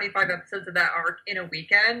 all 25 episodes of that arc in a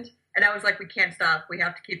weekend, and I was like, we can't stop. We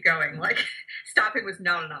have to keep going. Like, stopping was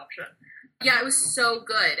not an option. Yeah, it was so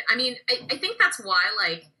good. I mean, I think that's why,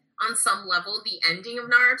 like, on some level, the ending of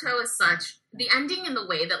Naruto is such... The ending in the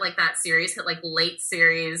way that, like, that series hit, like, late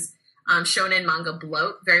series shonen manga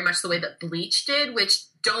bloat, very much the way that Bleach did, which,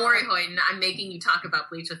 don't worry, Hoyten, I'm making you talk about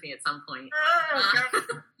Bleach with me at some point. Oh, God,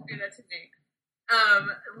 do that to me.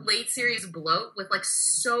 Late series bloat with, like,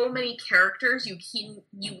 so many characters,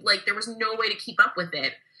 there was no way to keep up with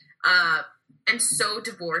it. And so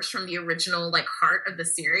divorced from the original, like, heart of the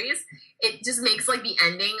series, it just makes, like, the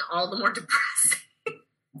ending all the more depressing.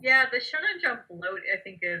 Yeah, the Shonen Jump bloat, I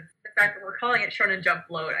think, is the fact that we're calling it Shonen Jump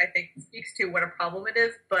bloat, I think speaks to what a problem it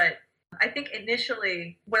is. But I think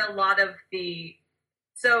initially, when a lot of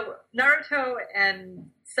so Naruto and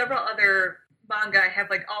several other manga have,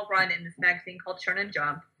 like, all run in this magazine called Shonen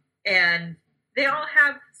Jump, and they all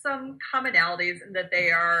have some commonalities in that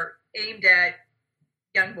they are aimed at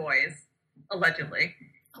young boys, allegedly.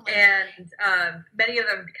 And many of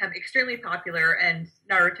them become extremely popular, and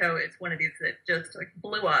Naruto is one of these that just, like,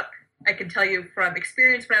 blew up. I can tell you from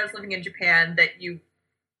experience when I was living in Japan that you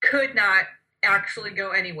could not actually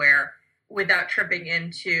go anywhere without tripping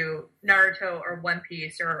into Naruto or One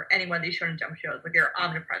Piece or any one of these Shonen Jump shows. Like, they're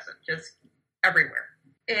omnipresent, just everywhere.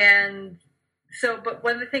 And so, but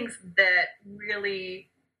one of the things that really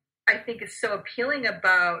I think is so appealing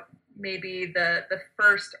about maybe the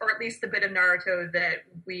first, or at least the bit of Naruto that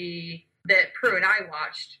Prue and I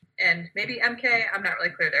watched, and maybe MK, I'm not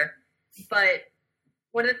really clear there, but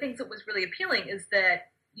one of the things that was really appealing is that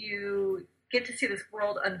you get to see this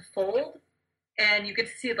world unfold, and you get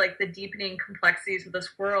to see, like, the deepening complexities of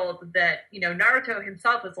this world that, you know, Naruto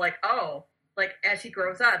himself is like, oh, like, as he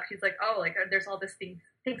grows up, he's like, oh, like, there's all this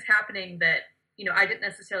things happening that, you know, I didn't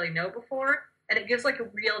necessarily know before, and it gives, like, a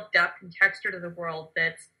real depth and texture to the world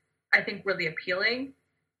that's, I think, really appealing.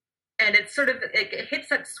 And it's sort of, it hits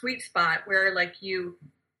that sweet spot where, like, you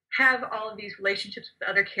have all of these relationships with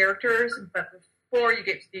other characters, but before you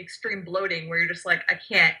get to the extreme bloating where you're just like, I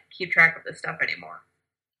can't keep track of this stuff anymore.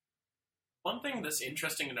 One thing that's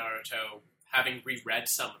interesting in Naruto, having reread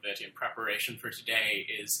some of it in preparation for today,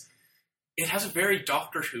 is it has a very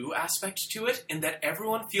Doctor Who aspect to it, in that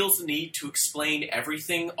everyone feels the need to explain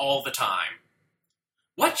everything all the time.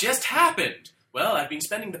 What just happened? Well, I've been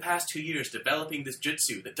spending the past 2 years developing this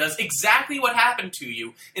jutsu that does exactly what happened to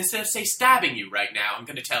you, instead of, say, stabbing you right now. I'm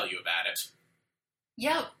going to tell you about it.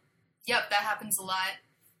 Yep, that happens a lot.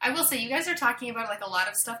 I will say, you guys are talking about, like, a lot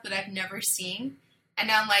of stuff that I've never seen, and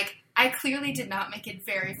now I'm like, I clearly did not make it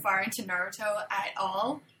very far into Naruto at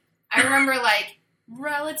all. I remember, like,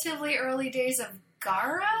 relatively early days of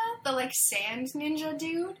Gaara, the, like, sand ninja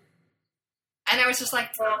dude, and I was just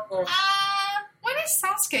like, when is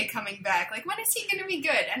Sasuke coming back? Like, when is he going to be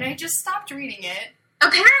good? And I just stopped reading it.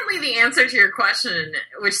 Apparently the answer to your question,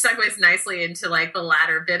 which segues nicely into, like, the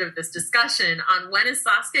latter bit of this discussion on when is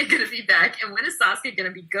Sasuke going to be back and when is Sasuke going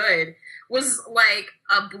to be good, was, like,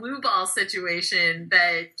 a blue ball situation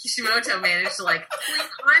that Kishimoto managed to, like, cling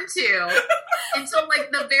onto until,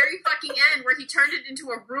 like, the very fucking end where he turned it into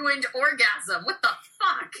a ruined orgasm. What the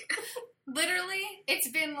fuck? Literally, it's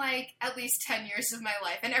been, like, at least 10 years of my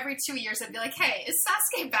life, and every 2 years I'd be like, hey, is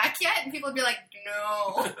Sasuke back yet? And people would be like,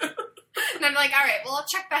 no. And I'm like, alright, well, I'll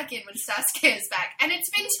check back in when Sasuke is back. And it's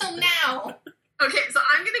been till now. Okay, so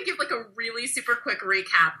I'm gonna give, like, a really super quick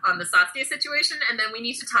recap on the Sasuke situation, and then we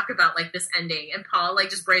need to talk about, like, this ending. And Paul, like,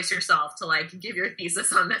 just brace yourself to, like, give your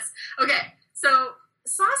thesis on this. Okay, so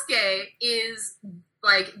Sasuke is,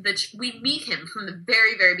 like, we meet him from the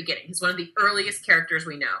very, very beginning. He's one of the earliest characters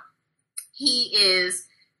we know. He is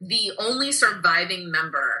the only surviving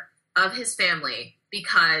member of his family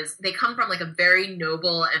because they come from, like, a very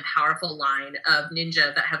noble and powerful line of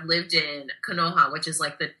ninja that have lived in Konoha, which is,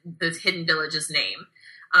 like, the hidden village's name,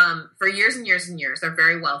 for years and years and years. They're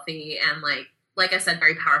very wealthy and, like I said,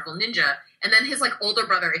 very powerful ninja. And then his, like, older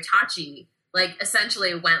brother Itachi, like,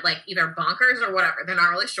 essentially went, like, either bonkers or whatever, they're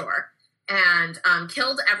not really sure, and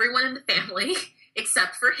killed everyone in the family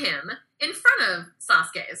except for him in front of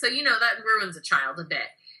Sasuke. So, that ruins a child a bit.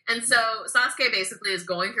 And so Sasuke basically is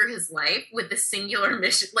going through his life with the singular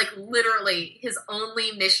mission, like literally his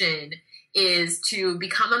only mission is to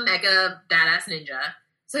become a mega badass ninja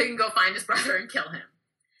so he can go find his brother and kill him.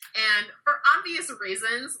 And for obvious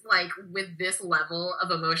reasons, like with this level of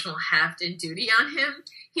emotional heft and duty on him,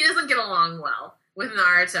 he doesn't get along well with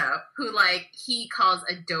Naruto, who he calls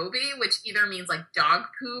Adobe, which either means like dog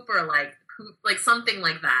poop or like poop, like something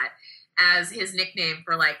like that, as his nickname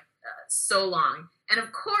for so long. And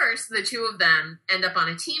of course, the two of them end up on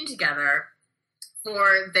a team together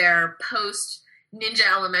for their post ninja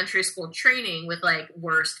elementary school training with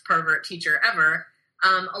worst pervert teacher ever,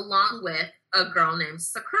 along with a girl named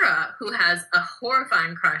Sakura, who has a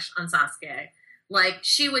horrifying crush on Sasuke.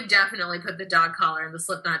 She would definitely put the dog collar and the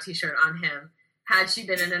Slipknot t-shirt on him had she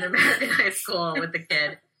been in an American high school with the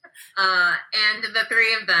kid. And the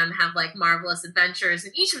three of them have marvelous adventures,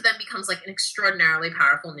 and each of them becomes an extraordinarily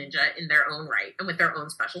powerful ninja in their own right and with their own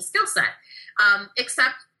special skill set.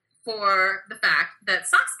 Except for the fact that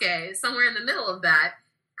Sasuke, somewhere in the middle of that,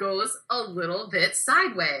 goes a little bit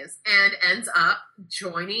sideways and ends up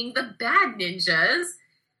joining the bad ninjas,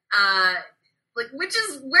 which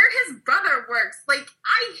is where his brother works. I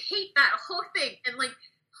hate that whole thing. And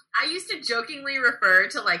I used to jokingly refer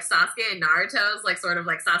to Sasuke and Naruto's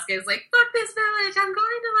Sasuke's fuck this village, I'm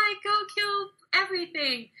going to go kill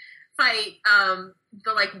everything fight,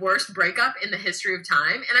 the worst breakup in the history of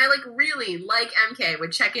time. And I really MK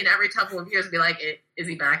would check in every couple of years and be is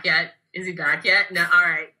he back yet? Is he back yet? No, all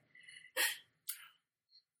right.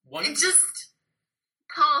 It just,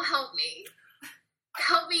 Paul, help me.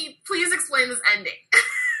 Help me, please explain this ending.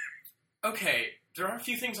 Okay, there are a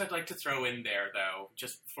few things I'd like to throw in there, though,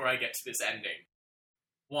 just before I get to this ending.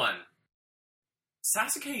 One,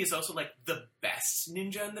 Sasuke is also, the best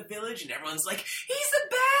ninja in the village, and everyone's he's the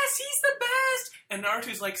best! He's the best! And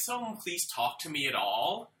Naruto's someone please talk to me at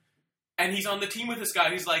all? And he's on the team with this guy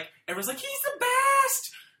who's everyone's he's the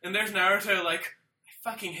best! And there's Naruto I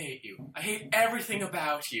fucking hate you. I hate everything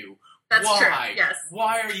about you. That's Why? true, yes.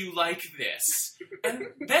 Why are you like this? And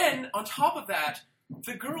then, on top of that,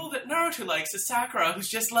 the girl that Naruto likes is Sakura, who's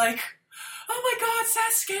just oh my god,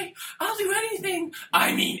 Sasuke, I'll do anything.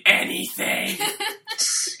 I mean anything.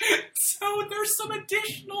 So there's some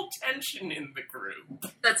additional tension in the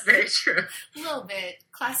group. That's very true. A little bit.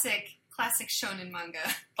 Classic shonen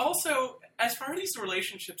manga. Also, as far as these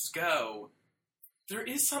relationships go, there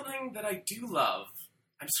is something that I do love.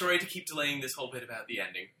 I'm sorry to keep delaying this whole bit about the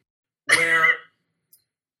ending. Where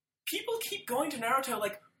people keep going to Naruto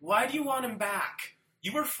why do you want him back?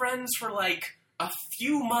 You were friends for a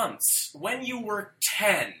few months when you were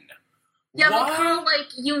 10. Yeah, but Carl,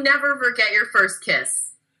 you never forget your first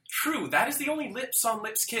kiss. True, that is the only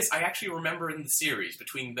lips-on-lips kiss I actually remember in the series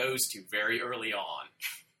between those two very early on.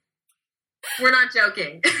 We're not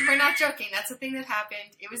joking. We're not joking. That's a thing that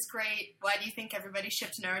happened. It was great. Why do you think everybody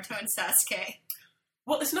shipped Naruto and Sasuke?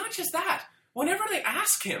 Well, it's not just that. Whenever they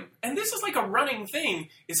ask him, and this is a running thing,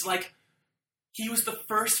 it's he was the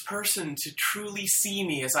first person to truly see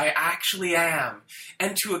me as I actually am,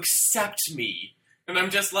 and to accept me. And I'm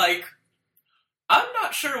just I'm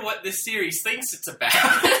not sure what this series thinks it's about.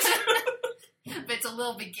 But it's a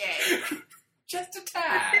little bit gay. Just a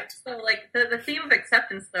tad. So, the theme of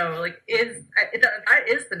acceptance, though, that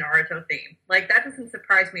is the Naruto theme. That doesn't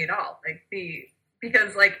surprise me at all.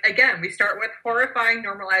 Because, again, we start with horrifying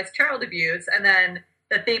normalized child abuse, and then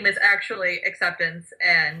the theme is actually acceptance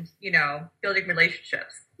and, building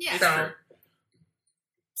relationships. Yeah.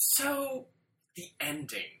 So, the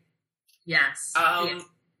ending. Yes.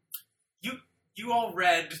 You all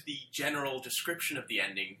read the general description of the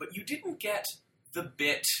ending, but you didn't get the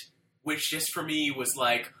bit which just for me was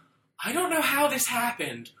I don't know how this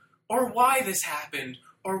happened, or why this happened,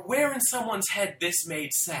 or where in someone's head this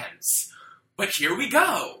made sense. But here we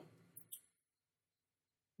go!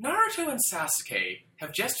 Naruto and Sasuke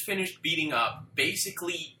have just finished beating up,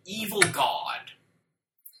 basically, evil god.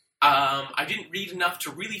 I didn't read enough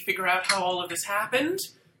to really figure out how all of this happened.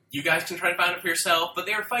 You guys can try to find it for yourself, but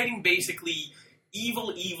they are fighting, basically,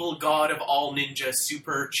 evil god of all ninja,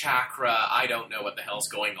 super chakra, I don't know what the hell's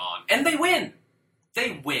going on. And they win!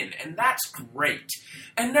 They win, and that's great.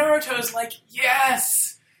 And Naruto's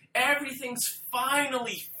yes! Everything's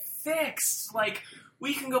finally fixed!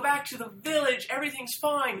 We can go back to the village, everything's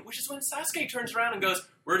fine. Which is when Sasuke turns around and goes,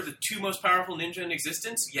 we're the two most powerful ninja in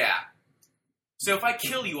existence? Yeah. So if I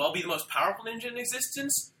kill you, I'll be the most powerful ninja in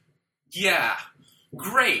existence? Yeah.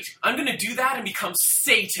 Great. I'm gonna do that and become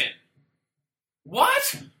Satan.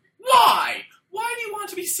 What? Why? Why do you want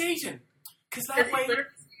to be Satan? Because that way...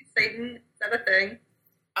 Satan that a thing?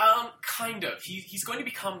 Kind of. He's going to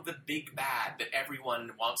become the big bad that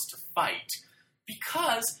everyone wants to fight,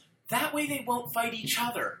 because that way they won't fight each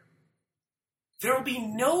other. There will be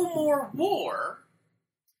no more war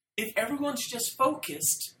if everyone's just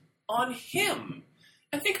focused on him.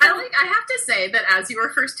 And think about I have to say that as you were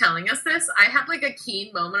first telling us this, I had like a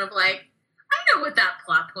keen moment of like, I know what that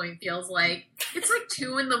plot point feels like. It's like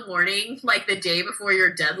 2 a.m, like the day before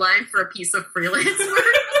your deadline for a piece of freelance work.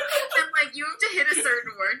 And like you have to hit a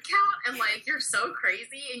certain word count, and like you're so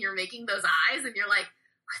crazy and you're making those eyes and you're like,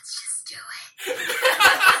 let's just do it.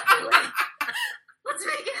 Let's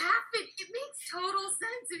make it happen. It makes total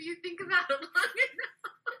sense if you think about it long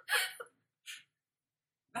enough.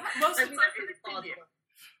 That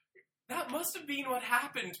must have been what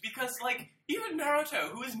happened, because, like, even Naruto,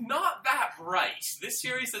 who is not that bright, this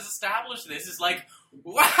series has established this, is like,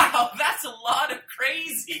 wow, that's a lot of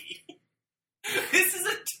crazy. This is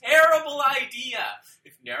a terrible idea.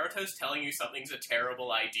 If Naruto's telling you something's a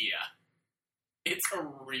terrible idea, it's a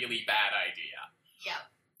really bad idea. Yeah.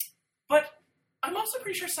 But I'm also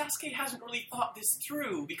pretty sure Sasuke hasn't really thought this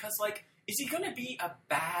through, because, like, is he going to be a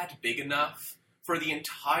bad big enough for the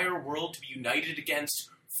entire world to be united against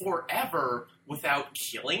forever without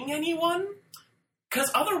killing anyone? Because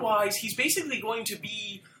otherwise, he's basically going to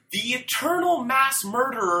be the eternal mass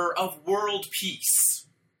murderer of world peace.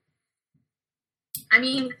 I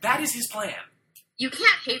mean, that is his plan. You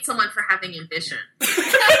can't hate someone for having ambition.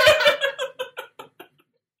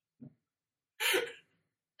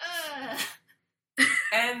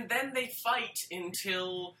 And then they fight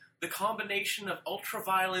until the combination of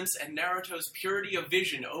ultraviolence and Naruto's purity of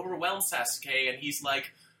vision overwhelms Sasuke, and he's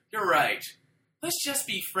like, you're right, let's just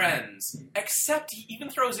be friends. Except he even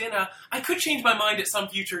throws in I could change my mind at some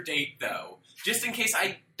future date, though. Just in case,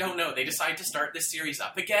 I don't know, they decide to start this series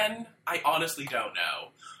up again? I honestly don't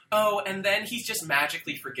know. Oh, and then he's just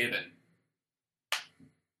magically forgiven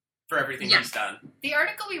for everything he's done. The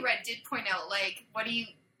article we read did point out, like, what are you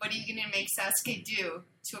going to make Sasuke do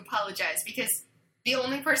to apologize? Because the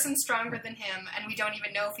only person stronger than him, and we don't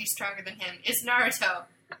even know if he's stronger than him, is Naruto.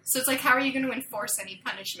 So it's like, how are you going to enforce any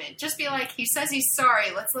punishment? Just be like, he says he's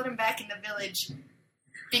sorry, let's let him back in the village,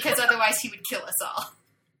 because otherwise he would kill us all.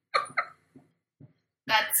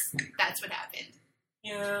 That's what happened.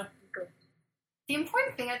 Yeah. The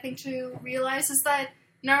important thing, I think, to realize is that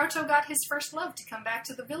Naruto got his first love to come back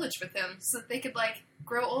to the village with him, so that they could, like,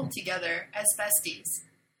 grow old together as besties.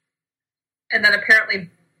 And then apparently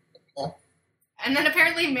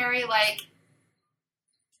marry, like,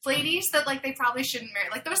 ladies that, like, they probably shouldn't marry.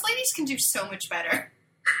 Like, those ladies can do so much better.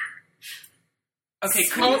 Okay,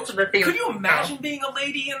 could you imagine being a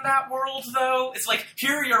lady in that world, though? It's like,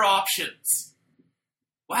 here are your options.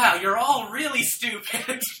 Wow, you're all really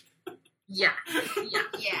stupid. Yeah.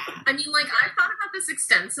 I mean, like, I've thought about this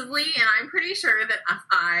extensively, and I'm pretty sure that if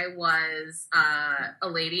I was a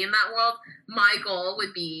lady in that world, my goal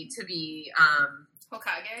would be to be,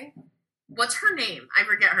 Hokage? What's her name? I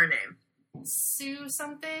forget her name. Sue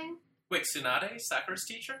something? Wait, Tsunade? Sakura's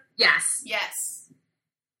teacher? Yes.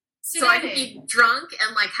 So I could be drunk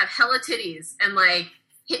and, like, have hella titties and, like,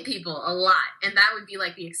 hit people a lot. And that would be,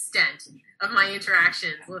 like, the extent of my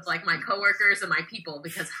interactions with, like, my coworkers and my people,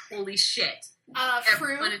 because holy shit.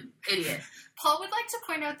 Everyone an idiot. Paul would like to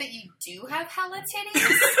point out that you do have hella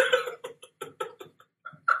titties.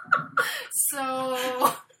 So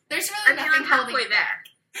there's really nothing I'm halfway there.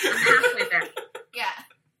 I'm halfway there. Yeah.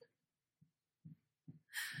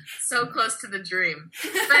 So close to the dream.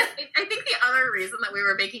 But I think the other reason that we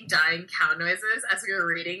were making dying cow noises as we were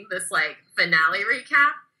reading this, like, finale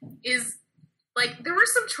recap is, like, there were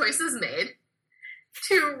some choices made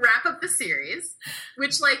to wrap up the series,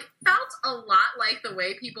 which, like, felt a lot like the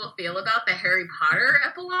way people feel about the Harry Potter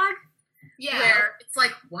epilogue. Yeah. Where it's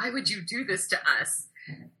like, why would you do this to us?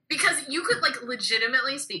 Because you could, like,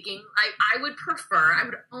 legitimately speaking, I would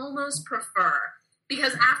almost prefer,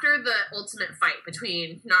 because after the ultimate fight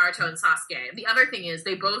between Naruto and Sasuke, the other thing is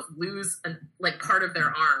they both lose, part of their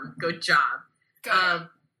arm. Good job. Go ahead.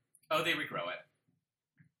 They regrow it.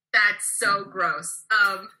 That's so gross.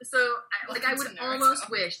 I would Naruto. almost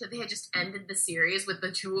wish that they had just ended the series with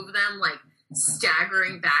the two of them, like,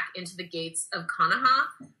 staggering back into the gates of Konoha,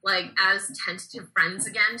 like, as tentative friends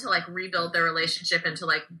again to, like, rebuild their relationship and to,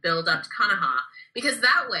 like, build up to Konoha. Because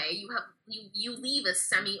that way you leave a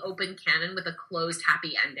semi-open canon with a closed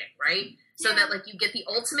happy ending, right? So that, like, you get the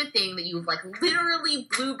ultimate thing that you've, like, literally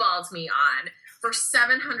blue-balled me on for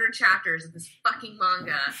 700 chapters of this fucking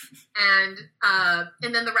manga, and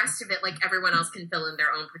then the rest of it, like, everyone else can fill in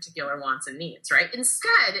their own particular wants and needs, right?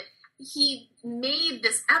 Instead, he made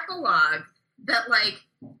this epilogue that, like,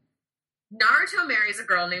 Naruto marries a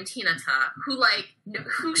girl named Hinata who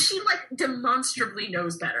she like demonstrably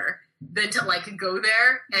knows better than to like go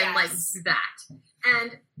there and like do that.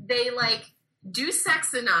 And they like do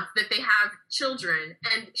sex enough that they have children,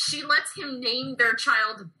 and she lets him name their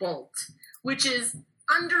child Bolt, which is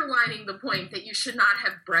underlining the point that you should not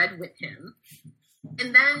have bred with him.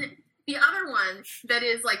 And then the other one that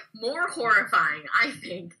is like more horrifying, I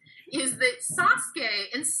think, is that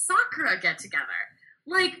Sasuke and Sakura get together.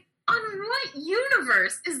 Like, on what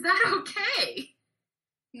universe is that okay?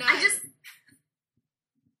 Non-universe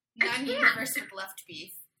with left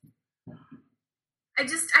beef. I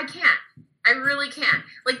can't. I really can't.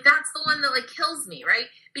 Like, that's the one that, like, kills me, right?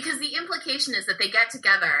 Because the implication is that they get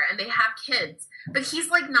together and they have kids, but he's,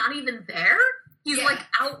 like, not even there. He's, like,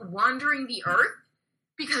 out wandering the earth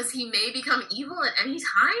because he may become evil at any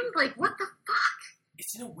time? Like, what the fuck?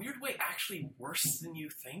 It's in a weird way actually worse than you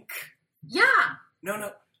think. Yeah.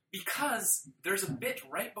 No, because there's a bit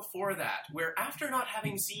right before that where after not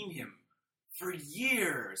having seen him for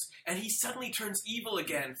years, and he suddenly turns evil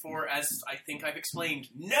again for, as I think I've explained,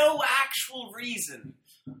 no actual reason.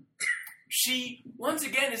 She, once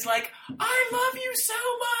again, is like, I love you so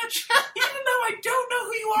much, even though I don't know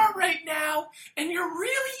who you are right now, and you're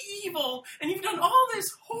really evil, and you've done all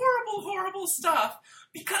this horrible, horrible stuff.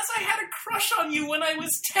 Because I had a crush on you when I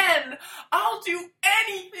was 10, I'll do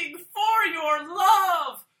anything for your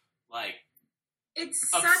love! Like, it's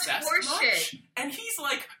such horseshit. And he's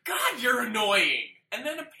like, God, you're annoying. And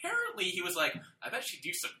then apparently he was like, I bet she'd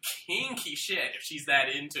do some kinky shit if she's that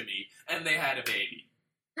into me. And they had a baby.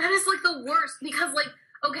 That is, like, the worst. Because, like,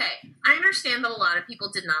 okay, I understand that a lot of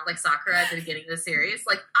people did not like Sakura at the beginning of the series.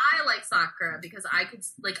 Like, I like Sakura because I could,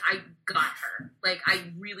 like, I got her. Like,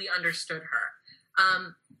 I really understood her.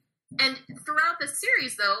 And throughout the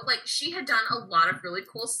series, though, like, she had done a lot of really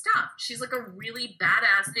cool stuff. She's, like, a really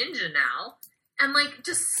badass ninja now. And, like,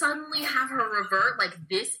 to suddenly have her revert, like,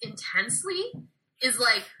 this intensely is,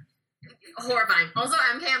 like, horrifying. Also,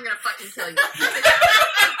 MK, I'm gonna fucking kill you. We're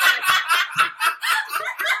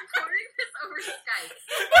recording this over Skype.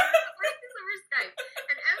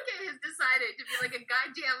 And MK has decided to be, like, a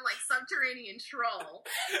goddamn, like, subterranean troll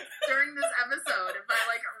during this episode by,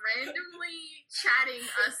 like, randomly chatting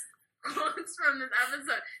us quotes from this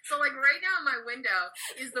episode. So, like, right now in my window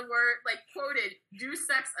is the word, like, quoted, do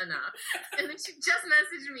sex enough. And then she just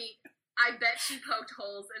messaged me, I bet she poked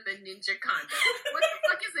holes in the ninja condom. What the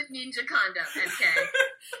fuck is a ninja condom, MK? It's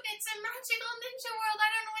a magical ninja world. I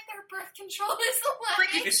don't know what their birth control is like.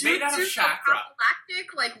 Like, it's made out of chakra.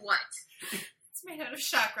 Prophylactic? Like, what? It's made out of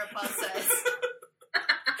chakra, Paul says.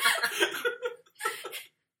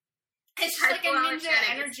 It's just like a ninja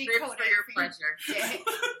energy coated for your pleasure. Yeah.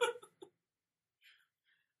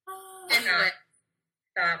 Anyway,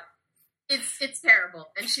 it's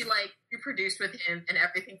terrible, and she like reproduced with him, and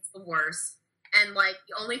everything's the worst. And like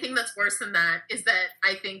the only thing that's worse than that is that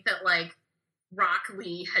I think that like Rock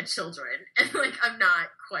Lee had children, and like I'm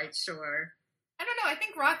not quite sure. I don't know. I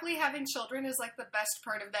think Rock Lee having children is like the best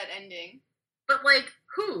part of that ending. But like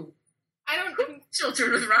who? I don't. Who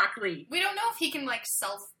children with Rock Lee? We don't know if he can like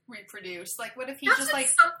self-reproduce. Like, what if he That's just what like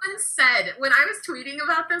someone said when I was tweeting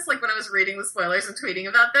about this? Like when I was reading the spoilers and tweeting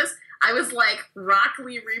about this, I was like, Rock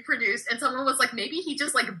Lee reproduced, and someone was like, maybe he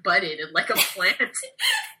just like budded in like a plant.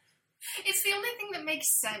 It's the only thing that makes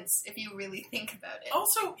sense if you really think about it.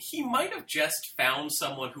 Also, he might have just found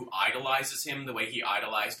someone who idolizes him the way he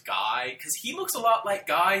idolized Guy, because he looks a lot like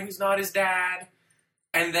Guy, who's not his dad.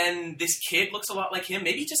 And then this kid looks a lot like him.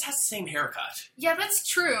 Maybe he just has the same haircut. Yeah, that's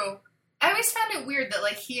true. I always found it weird that,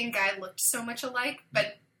 like, he and Guy looked so much alike,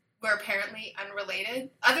 but were apparently unrelated.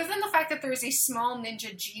 Other than the fact that there's a small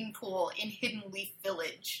ninja gene pool in Hidden Leaf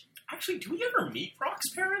Village. Actually, do we ever meet Rock's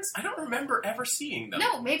parents? I don't remember ever seeing them.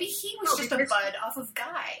 No, maybe he was just a bud off of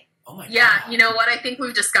Guy. Oh my god. Yeah, you know what? I think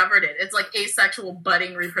we've discovered it. It's like asexual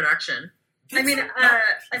budding reproduction. I mean,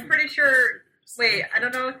 I'm pretty sure... Wait, I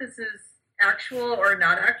don't know if this is actual or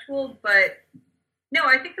not actual, but... No,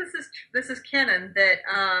 I think this is canon, that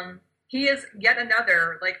he is yet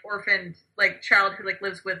another, like, orphaned, like, child who, like,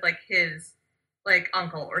 lives with, like, his, like,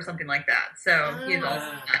 uncle or something like that. So, he's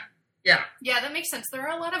also... Yeah. Yeah, that makes sense. There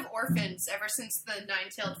are a lot of orphans ever since the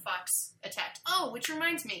Nine-Tailed Fox attacked. Oh, which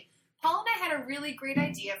reminds me, Paul and I had a really great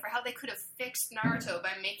idea for how they could have fixed Naruto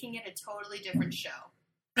by making it a totally different show.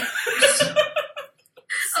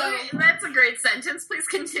 Okay, that's a great sentence. Please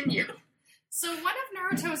continue. So one of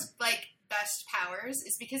Naruto's, like, best powers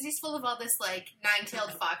is because he's full of all this, like,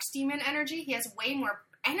 Nine-Tailed Fox demon energy. He has way more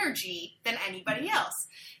energy than anybody else.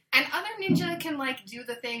 And other ninja can, like, do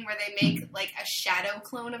the thing where they make, like, a shadow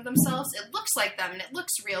clone of themselves. It looks like them, and it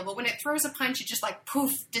looks real, but when it throws a punch, it just, like,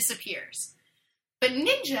 poof, disappears. But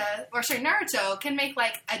Naruto can make,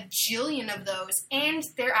 like, a jillion of those, and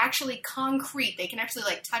they're actually concrete. They can actually,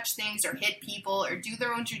 like, touch things or hit people or do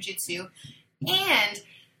their own jujutsu. And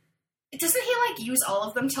doesn't he, like, use all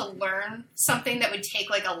of them to learn something that would take,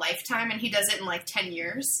 like, a lifetime, and he does it in, like, 10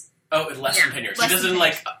 years? Oh, in less than 10 years. He does it in,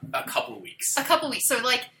 like, a couple of weeks. A couple weeks. So,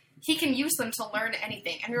 like, he can use them to learn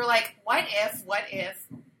anything. And you're like, what if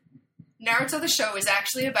Naruto the show is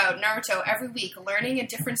actually about Naruto every week learning a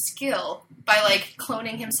different skill by, like,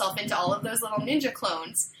 cloning himself into all of those little ninja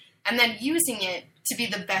clones and then using it to be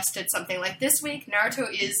the best at something. Like, this week, Naruto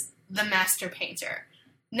is the master painter.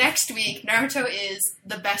 Next week, Naruto is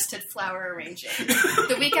the best at flower arranging.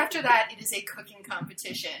 The week after that, it is a cooking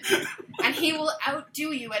competition. And he will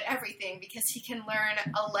outdo you at everything because he can learn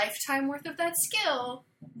a lifetime worth of that skill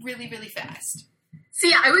really, really fast.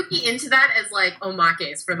 See, I would be into that as, like,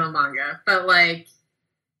 omakes for the manga, but, like...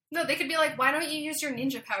 No, they could be like, why don't you use your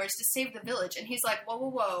ninja powers to save the village? And he's like,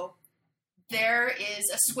 whoa. There is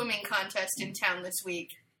a swimming contest in town this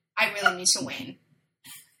week. I really need to win.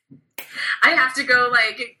 I have to go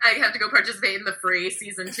participate in the free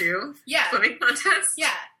season 2 swimming contest. Yeah.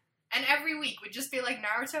 And every week would just be like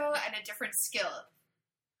Naruto and a different skill.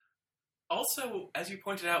 Also, as you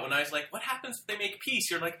pointed out, when I was like, what happens if they make peace?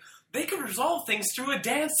 You're like, they could resolve things through a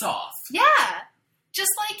dance-off. Yeah.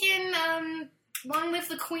 Just like in Long Live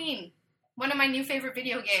the Queen, one of my new favorite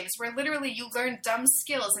video games, where literally you learn dumb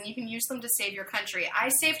skills and you can use them to save your country. I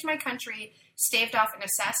saved my country, staved off an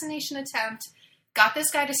assassination attempt, got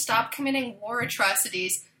this guy to stop committing war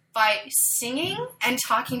atrocities by singing and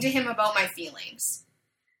talking to him about my feelings.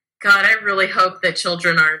 God, I really hope that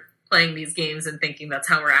children aren't playing these games and thinking that's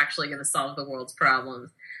how we're actually going to solve the world's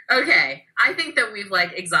problems. Okay, I think that we've,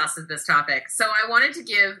 like, exhausted this topic. So I wanted to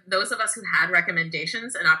give those of us who had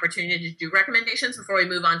recommendations an opportunity to do recommendations before we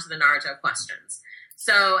move on to the Naruto questions.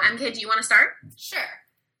 So, MK, do you want to start? Sure.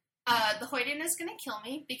 The Hoyden is going to kill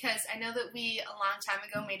me because I know that we, a long time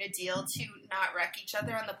ago, made a deal to not wreck each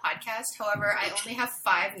other on the podcast. However, I only have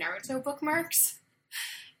 5 Naruto bookmarks,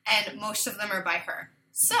 and most of them are by her.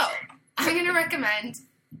 So, I'm going to recommend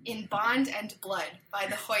In Bond and Blood by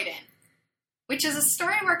the Hoyden, which is a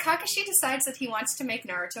story where Kakashi decides that he wants to make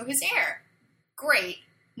Naruto his heir. Great.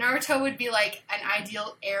 Naruto would be, like, an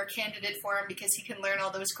ideal heir candidate for him because he can learn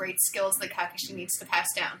all those great skills that Kakashi needs to pass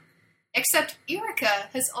down. Except Iruka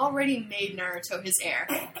has already made Naruto his heir.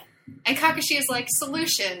 And Kakashi is like,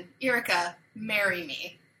 solution, Iruka, marry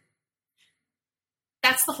me.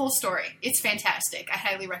 That's the whole story. It's fantastic. I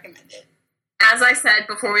highly recommend it. As I said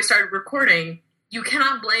before we started recording, you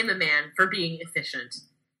cannot blame a man for being efficient.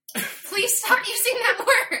 Please stop using that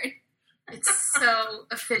word. It's so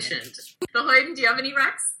efficient. The Hoyden, do you have any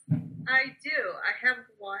recs? I do. I have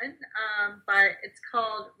one, it's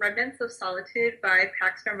called Remnants of Solitude by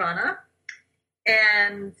Pax Nirvana.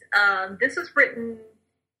 And this was written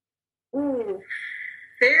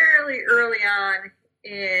fairly early on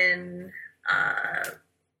in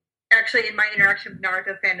my interaction with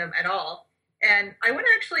Naruto fandom at all. And I want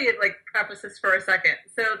to actually, like, preface this for a second.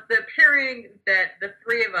 So the pairing that the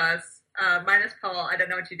three of us, minus Paul, I don't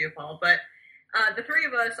know what you do, Paul, but the three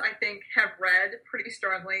of us, I think, have read pretty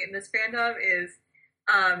strongly in this fandom is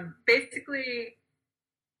basically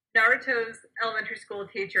Naruto's elementary school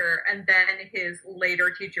teacher and then his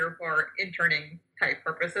later teacher for interning type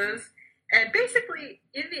purposes. And basically,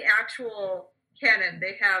 in the actual canon,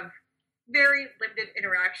 they have very limited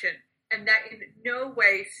interaction, and that in no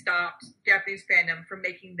way stopped Japanese fandom from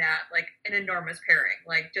making that, like, an enormous pairing.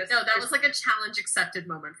 Like, just... No, that was, like, a challenge accepted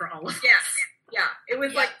moment for all of us. Yeah, it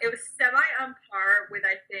was like, it was semi on par with,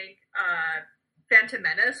 I think, Phantom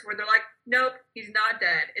Menace, where they're like, nope, he's not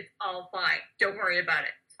dead. It's all fine. Don't worry about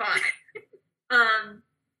it. It's fine.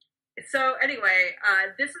 So anyway,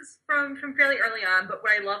 this is from fairly early on, but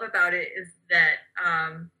what I love about it is that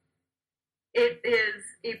it is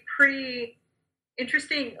a pretty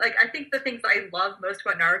interesting, like, I think the things I love most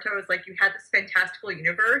about Naruto is, like, you had this fantastical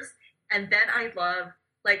universe, and then I love,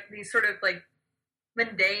 like, these sort of, like,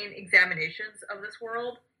 mundane examinations of this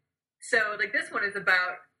world. So, like, this one is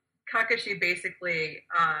about Kakashi basically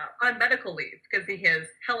on medical leave because he has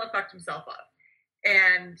hella fucked himself up.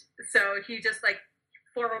 And so he just, like,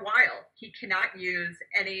 for a while, he cannot use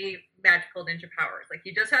any magical ninja powers. Like,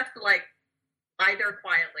 he just has to, like, lie there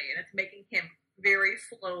quietly, and it's making him very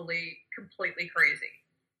slowly completely crazy.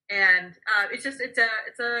 And I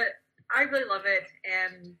really love it,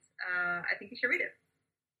 and I think you should read it.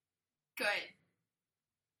 Good.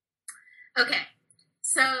 Okay,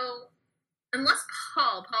 so Unless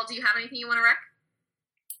Paul, do you have anything you want to rec?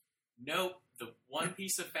 Nope. The one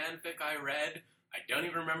piece of fanfic I read, I don't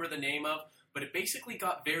even remember the name of, but it basically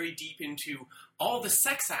got very deep into all the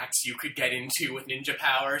sex acts you could get into with ninja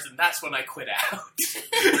powers, and that's when I quit out.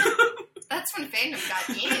 That's when fandom got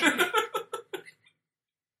in.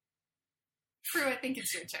 Prue, I think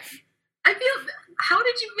it's your turn. I feel, how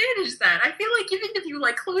did you manage that? I feel like even if you,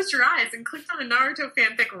 like, closed your eyes and clicked on a Naruto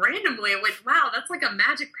fanfic randomly, it went, wow, that's like a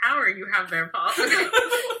magic power you have there, Paul. Okay.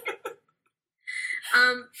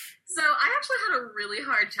 So I actually had a really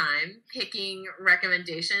hard time picking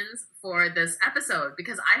recommendations for this episode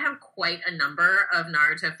because I have quite a number of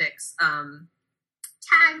Naruto fics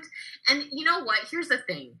tagged. And you know what? Here's the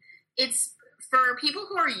thing. It's for people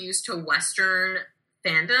who are used to Western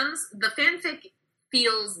fandoms, the fanfic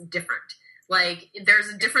feels different. Like, there's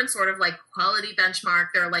a different sort of, like, quality benchmark.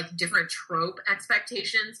 There are, like, different trope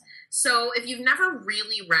expectations. So if you've never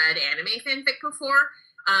really read anime fanfic before,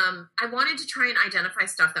 I wanted to try and identify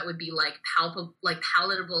stuff that would be, like,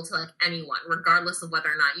 palatable to, like, anyone, regardless of whether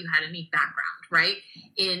or not you had any background, right,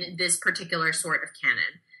 in this particular sort of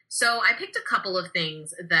canon. So I picked a couple of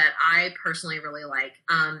things that I personally really like,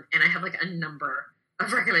 and I have, like, a number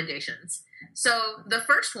of recommendations. So the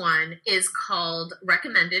first one is called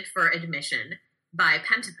Recommended for Admission by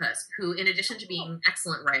Pentapus, who, in addition to being an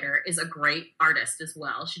excellent writer, is a great artist as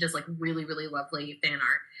well. She does, like, really, really lovely fan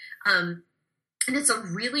art. And it's a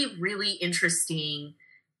really, really interesting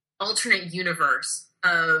alternate universe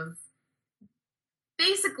of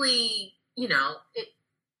basically, you know,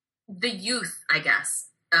 the youth, I guess,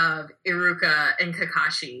 of Iruka and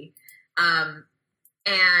Kakashi,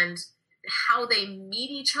 and how they meet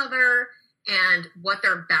each other and what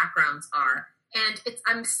their backgrounds are. And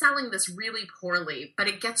I'm selling this really poorly, but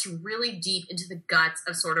it gets really deep into the guts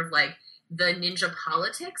of sort of like the ninja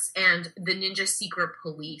politics and the ninja secret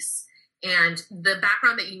police. And the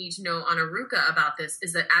background that you need to know on Iruka about this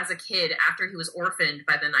is that as a kid, after he was orphaned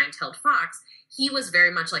by the Nine-Tailed Fox, he was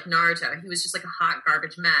very much like Naruto. He was just like a hot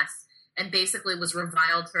garbage mess and basically was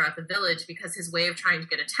reviled throughout the village because his way of trying to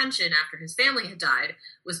get attention after his family had died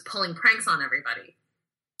was pulling pranks on everybody.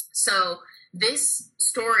 So this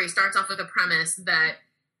story starts off with a premise that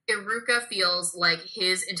Iruka feels like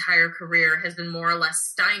his entire career has been more or less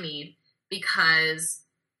stymied because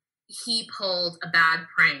he pulled a bad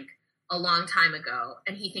prank a long time ago,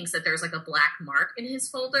 and he thinks that there's like a black mark in his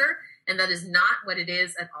folder, and that is not what it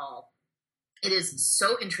is at all. It is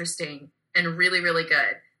so interesting and really, really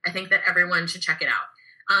good. I think that everyone should check it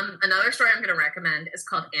out. Another story I'm going to recommend is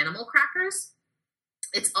called Animal Crackers.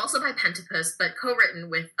 It's also by Pentapus, but co-written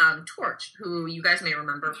with Torch, who you guys may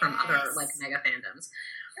remember from other like mega fandoms.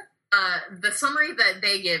 The summary that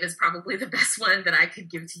they give is probably the best one that I could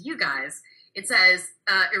give to you guys. It says,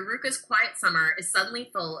 Iruka's quiet summer is suddenly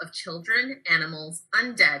full of children, animals,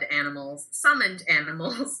 undead animals, summoned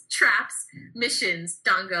animals, traps, missions,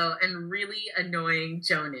 dango, and really annoying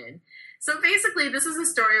jonin. So basically, this is a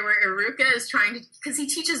story where Iruka is trying to, because he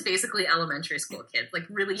teaches basically elementary school kids, like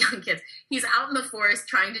really young kids. He's out in the forest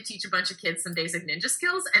trying to teach a bunch of kids some basic ninja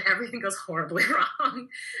skills, and everything goes horribly wrong.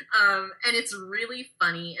 And it's really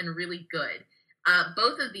funny and really good.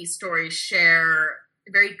 Both of these stories share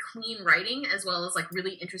very clean writing as well as like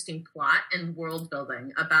really interesting plot and world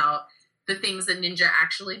building about the things that ninja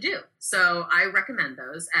actually do. So I recommend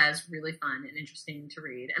those as really fun and interesting to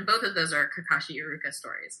read. And both of those are Kakashi Iruka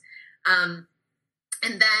stories. And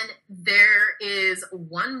then there is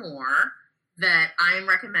one more that I'm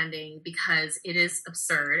recommending because it is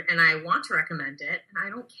absurd and I want to recommend it and I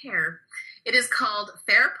don't care. It is called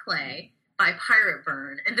Fair Play by Pirate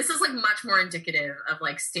Burn. And this is like much more indicative of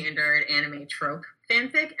like standard anime trope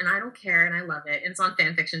fanfic, and I don't care and I love it. It's on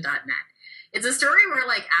fanfiction.net. It's a story where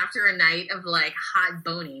like after a night of like hot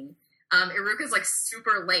boning, Iruka's like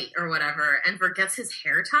super late or whatever and forgets his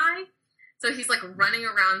hair tie. So he's like running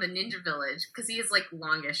around the ninja village because he has like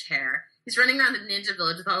longish hair. He's running around the ninja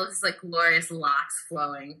village with all of his like glorious locks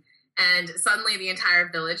flowing. And suddenly the entire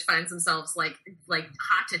village finds themselves like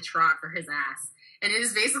hot to trot for his ass. And it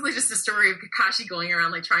is basically just a story of Kakashi going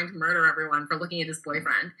around, like, trying to murder everyone for looking at his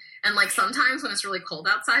boyfriend. And, like, sometimes when it's really cold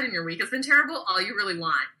outside and your week has been terrible, all you really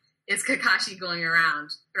want is Kakashi going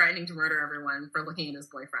around threatening to murder everyone for looking at his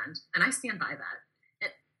boyfriend. And I stand by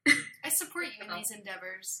that. I support you in these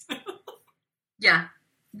endeavors. Yeah.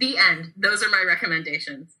 The end. Those are my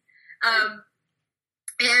recommendations.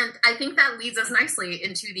 And I think that leads us nicely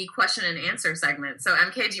into the question and answer segment. So,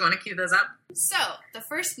 MK, do you want to cue those up? So, the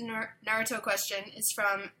first Naruto question is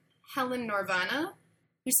from Helen Norvana,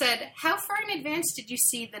 who said, how far in advance did you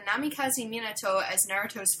see the Namikaze Minato as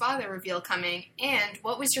Naruto's father reveal coming, and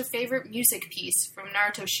what was your favorite music piece from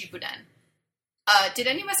Naruto Shippuden? Did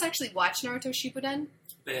any of us actually watch Naruto Shippuden?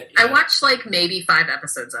 I watched like maybe 5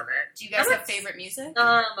 episodes of it. Do you guys have favorite music?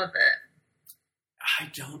 Some of it.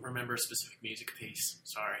 I don't remember a specific music piece.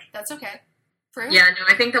 Sorry. That's okay. Prue? Yeah, no,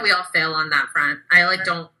 I think that we all fail on that front. I like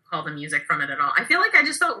don't call the music from it at all. I feel like I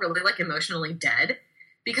just felt really like emotionally dead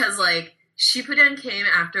because like Shippuden came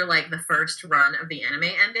after like the first run of the anime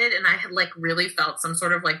ended, and I had like really felt some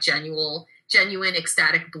sort of like genuine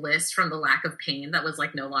ecstatic bliss from the lack of pain that was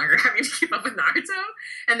like no longer having to keep up with Naruto.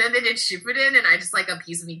 And then they did Shippuden, and I just like a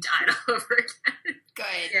piece of me died all over again. Good.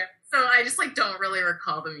 Yeah. So I just like don't really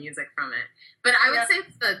recall the music from it. But I would say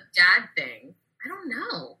the dad thing. I don't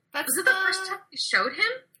know. Was it the first time you showed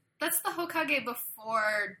him? That's the Hokage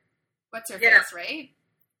before what's her Yeah. face, right?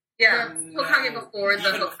 Yeah. The Hokage before the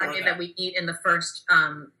even Hokage before that that. we meet in the first,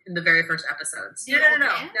 in the very first episodes. The No. old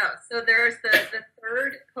man? No. So there's the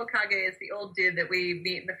third Hokage is the old dude that we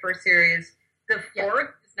meet in the first series. The fourth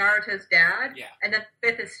is Naruto's dad. Yeah. And the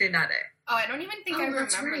fifth is Tsunade. Oh, I don't even think I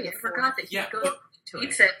that's remember right. the I forgot that he Yeah. goes to it.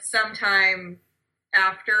 Eats it sometime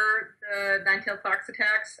after the Nine-Tailed Fox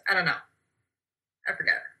attacks. I don't know. I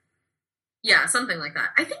forget. Yeah, something like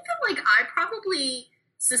that. I think that, like, I probably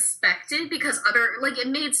suspected because it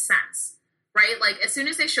made sense, right? Like, as soon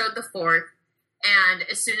as they showed the fourth, and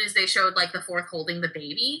as soon as they showed, like, the fourth holding the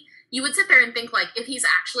baby, you would sit there and think, like, if he's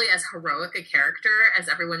actually as heroic a character as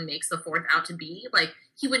everyone makes the fourth out to be, like,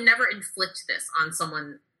 he would never inflict this on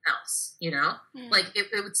someone else, you know? Like,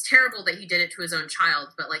 it was terrible that he did it to his own child,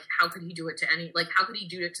 but, like, how could he do it to how could he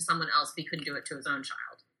do it to someone else if he couldn't do it to his own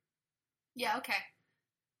child? Yeah, okay.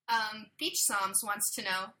 Beach Psalms wants to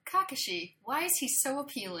know, Kakashi, why is he so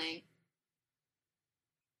appealing?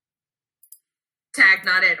 Tag,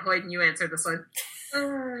 not it. Hoyden, you answer this one.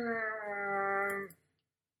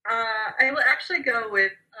 I will actually go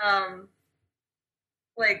with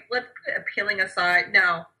let's put appealing aside.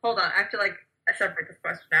 No, hold on. I have to separate this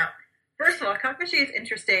question out. First of all, Kakashi is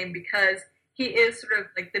interesting because he is sort of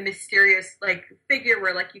like the mysterious figure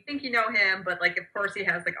where you think you know him, but of course he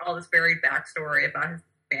has all this buried backstory about his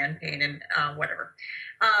fan pain and whatever.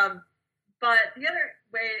 But the other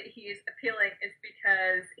way that he is appealing is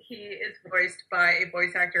because he is voiced by a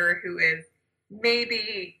voice actor who is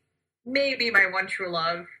maybe my one true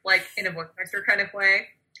love, in a voice actor kind of way.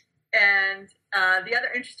 And the other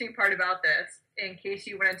interesting part about this, in case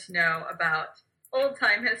you wanted to know about old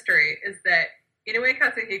time history, is that Inoue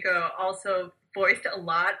Katsuhiko also voiced a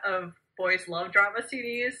lot of boys' love drama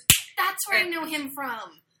CDs. That's where I know him from.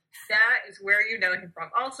 That is where you know him from.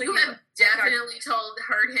 Also, You have definitely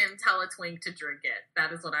heard him tell a twink to drink it.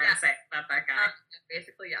 That is what I would say about that guy.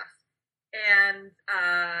 basically, yes. And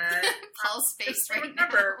Paul's face I right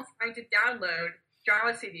remember now. trying to download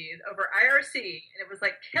drama CDs over IRC, and it was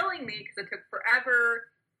killing me because it took forever,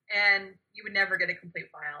 and you would never get a complete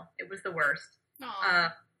file. It was the worst.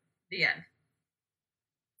 Aw. The end.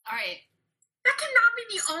 All right. That cannot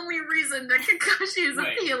be the only reason that Kakashi is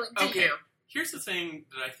Right. appealing to Okay. you. Here's the thing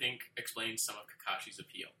that I think explains some of Kakashi's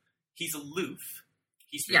appeal. He's aloof.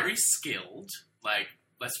 He's very skilled.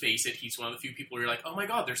 Let's face it, he's one of the few people where you're like, oh my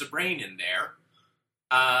god, there's a brain in there.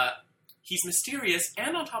 He's mysterious,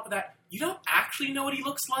 and on top of that, you don't actually know what he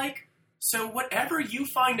looks like, so whatever you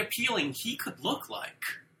find appealing, he could look like.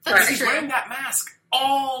 That's He's true. wearing that mask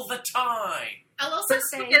all the time. I'll also But the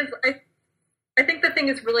say... thing is, I think the thing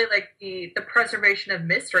is really the preservation of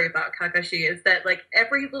mystery about Kakashi is that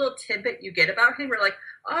every little tidbit you get about him, you're like,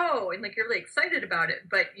 oh, and you're really excited about it,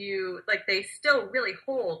 but you they still really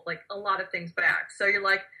hold a lot of things back. So you're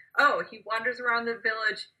like, oh, he wanders around the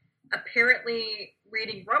village apparently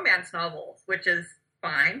reading romance novels, which is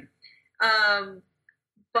fine. But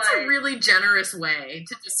That's a really generous way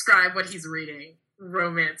to describe what he's reading.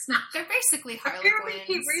 Romance novels. They're basically apparently Harlequins.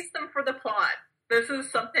 he reads them for the plot. This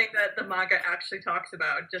is something that the manga actually talks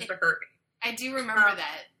about, just to hurt me. I do remember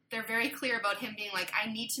that. They're very clear about him being like,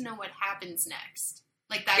 I need to know what happens next.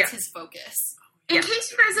 That's his focus. In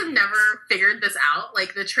case you guys have never figured this out,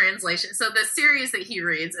 the translation, so the series that he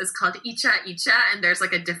reads is called Icha Icha, and there's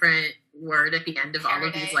a different word at the end of all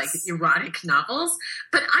of these Paradise. erotic novels.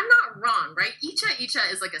 But I'm not wrong, right? Icha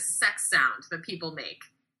Icha is a sex sound that people make.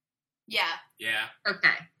 Yeah. Yeah.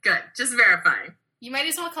 Okay, good. Just verifying. You might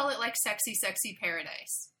as well call it Sexy, Sexy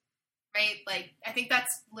Paradise. Right? I think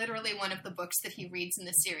that's literally one of the books that he reads in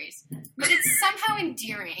the series. But it's somehow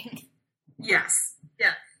endearing. Yes.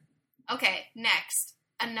 Yeah. Okay, next.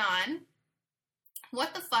 Anon.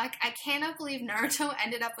 What the fuck? I cannot believe Naruto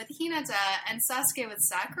ended up with Hinata and Sasuke with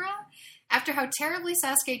Sakura? After how terribly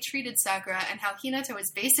Sasuke treated Sakura and how Hinata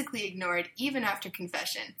was basically ignored even after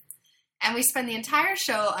confession. And we spend the entire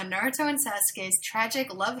show on Naruto and Sasuke's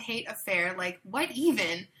tragic love-hate affair, what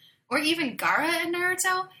even? Or even Gaara in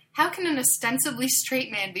Naruto? How can an ostensibly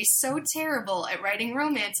straight man be so terrible at writing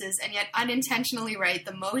romances and yet unintentionally write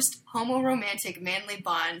the most homoromantic manly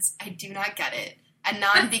bonds? I do not get it.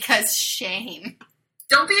 Anon because shame.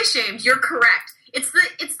 Don't be ashamed. You're correct. It's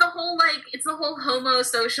the whole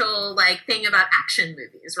homosocial like thing about action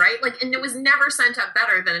movies, right? Like, and it was never sent up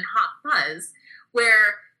better than in Hot Fuzz,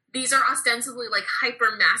 where these are ostensibly like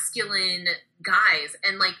hyper masculine guys,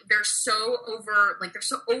 and like they're so over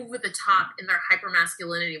the top in their hyper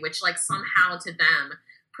masculinity, which like somehow to them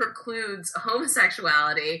precludes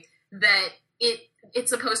homosexuality, that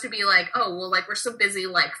it's supposed to be like, oh well, like we're so busy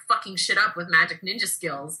like fucking shit up with magic ninja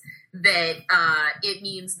skills that it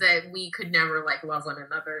means that we could never like love one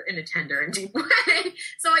another in a tender and deep way.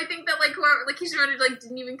 So I think that like whoever like Kishimoto like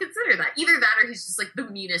didn't even consider that. Either that or he's just like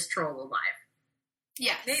the meanest troll alive.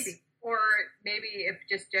 Yes. Maybe. Or maybe if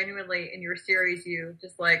just genuinely in your series you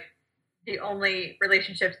just like the only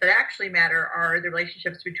relationships that actually matter are the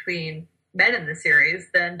relationships between men in the series,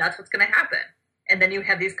 then that's what's going to happen. And then you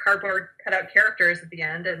have these cardboard cutout characters at the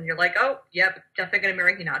end, and you're like, oh, yep, definitely going to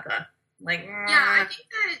marry Hinata. Like, I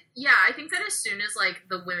think that as soon as like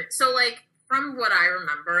the women, so like from what I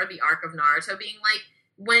remember, the arc of Naruto being like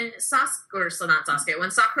when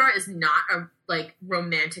when Sakura is not like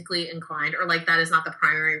romantically inclined, or like that is not the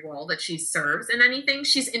primary role that she serves in anything,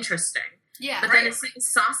 she's interesting. Yeah. But then as soon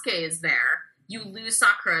as Sasuke is there, you lose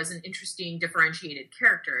Sakura as an interesting, differentiated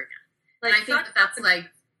character again. Like, and I think that's like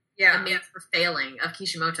a major failing of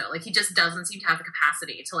Kishimoto. Like, he just doesn't seem to have the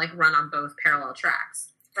capacity to like run on both parallel tracks.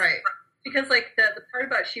 Right. Because like the part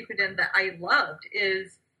about Shippuden that I loved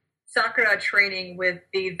is Sakura training with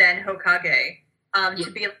the then Hokage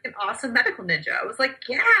to be like an awesome medical ninja. I was like,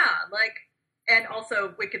 yeah, like, and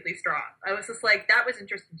also wickedly strong. I was just like, that was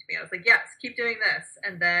interesting to me. I was like, yes, keep doing this.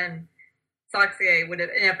 And then Sasuke would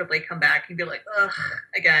inevitably come back and be like, ugh,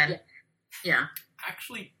 again. Yeah.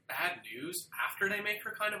 Actually, bad news. After they make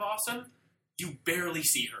her kind of awesome, you barely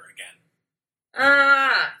see her again.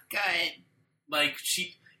 Good. Like,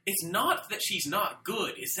 it's not that she's not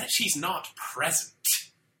good, it's that she's not present.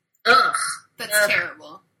 Ugh. That's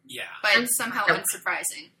terrible. Yeah. But somehow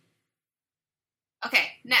unsurprising.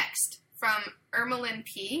 Okay, next. From Ermelin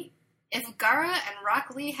P. If Gaara and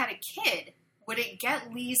Rock Lee had a kid, would it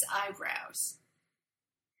get Lee's eyebrows?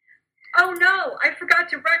 Oh no, I forgot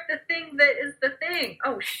to wreck the thing that is the thing.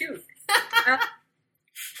 Oh shoot.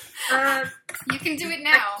 You can do it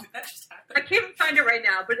now. That just happened. I can't find it right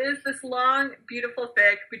now, but it is this long, beautiful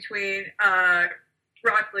fic between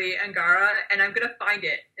Rock Lee and Gaara, and I'm gonna find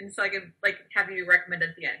it, and so I can like have you recommend it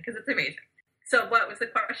at the end because it's amazing. So, what was the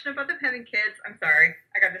question about them having kids? I'm sorry,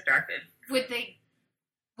 I got distracted. Would they?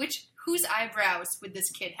 Whose eyebrows would this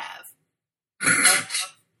kid have?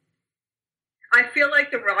 I feel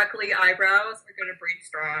like the Rock Lee eyebrows are gonna breed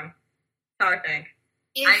strong. That's how I think.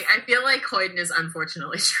 I feel like Hoyden is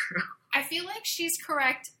unfortunately true. I feel like she's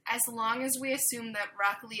correct as long as we assume that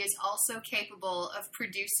Rock Lee is also capable of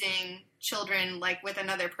producing children like with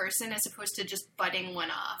another person as opposed to just budding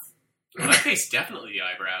one off. In that case, definitely the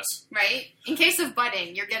eyebrows. Right? In case of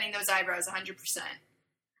budding, you're getting those eyebrows 100%.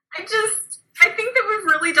 I think that we've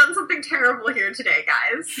really done something terrible here today,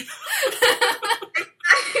 guys.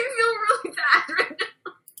 I feel really bad right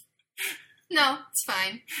now. No, it's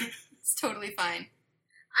fine. It's totally fine.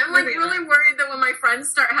 I'm like really worried that when my friends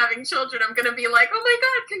start having children, I'm gonna be like, oh my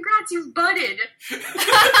god, congrats, you've budded.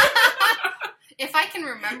 If I can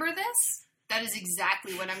remember this, that is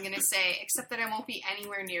exactly what I'm gonna say, except that I won't be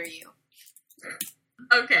anywhere near you.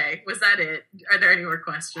 Okay, was that it? Are there any more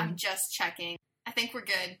questions? I'm just checking. I think we're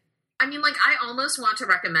good. I mean, like, I almost want to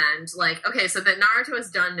recommend, like, okay, so that Naruto is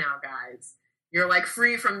done now, guys. You're, like,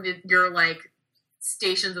 free from your, like,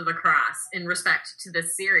 Stations of the Cross in respect to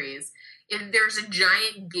this series. If there's a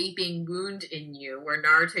giant gaping wound in you where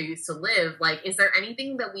Naruto used to live, like, is there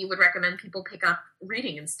anything that we would recommend people pick up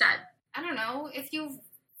reading instead? I don't know. If you've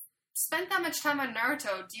spent that much time on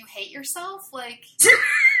Naruto, do you hate yourself? Like,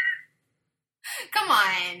 come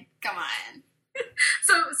on.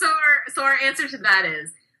 So our answer to that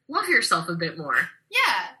is, love yourself a bit more.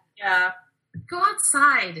 Yeah. Go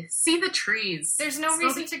outside. See the trees. There's no Smell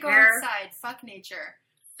reason the to go air. outside. Fuck nature.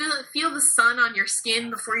 Feel the sun on your skin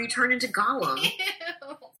before you turn into Gollum. Ew. All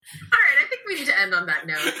right, I think we need to end on that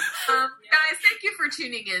note. Guys, thank you for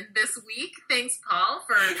tuning in this week. Thanks, Paul,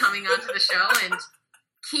 for coming onto the show and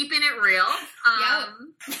keeping it real.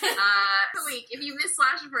 The week, if you miss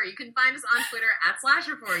Slash Report, you can find us on Twitter at Slash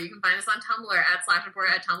Report. You can find us on Tumblr at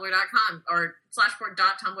slashreport@tumblr.com or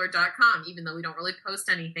slashreport.tumblr.com, even though we don't really post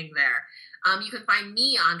anything there. You can find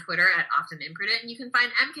me on Twitter at Often Imprudent, and you can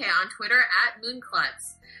find MK on Twitter at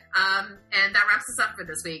Moonklutz. And that wraps us up for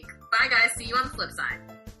this week. Bye, guys. See you on the flip side.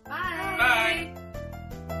 Bye. Bye.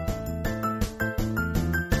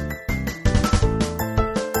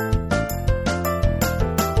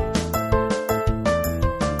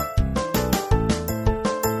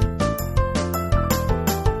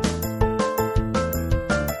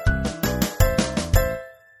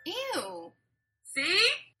 Ew. See?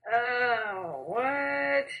 Oh,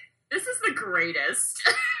 what? This is the greatest.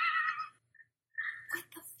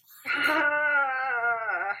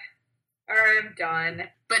 Alright, I'm done.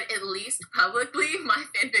 But at least publicly, my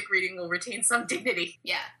fanfic reading will retain some dignity.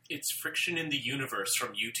 Yeah. It's friction in the universe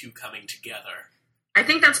from you two coming together. I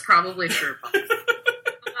think that's probably true.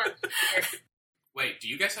 Wait, do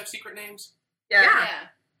you guys have secret names? Yeah. Yeah. Yeah.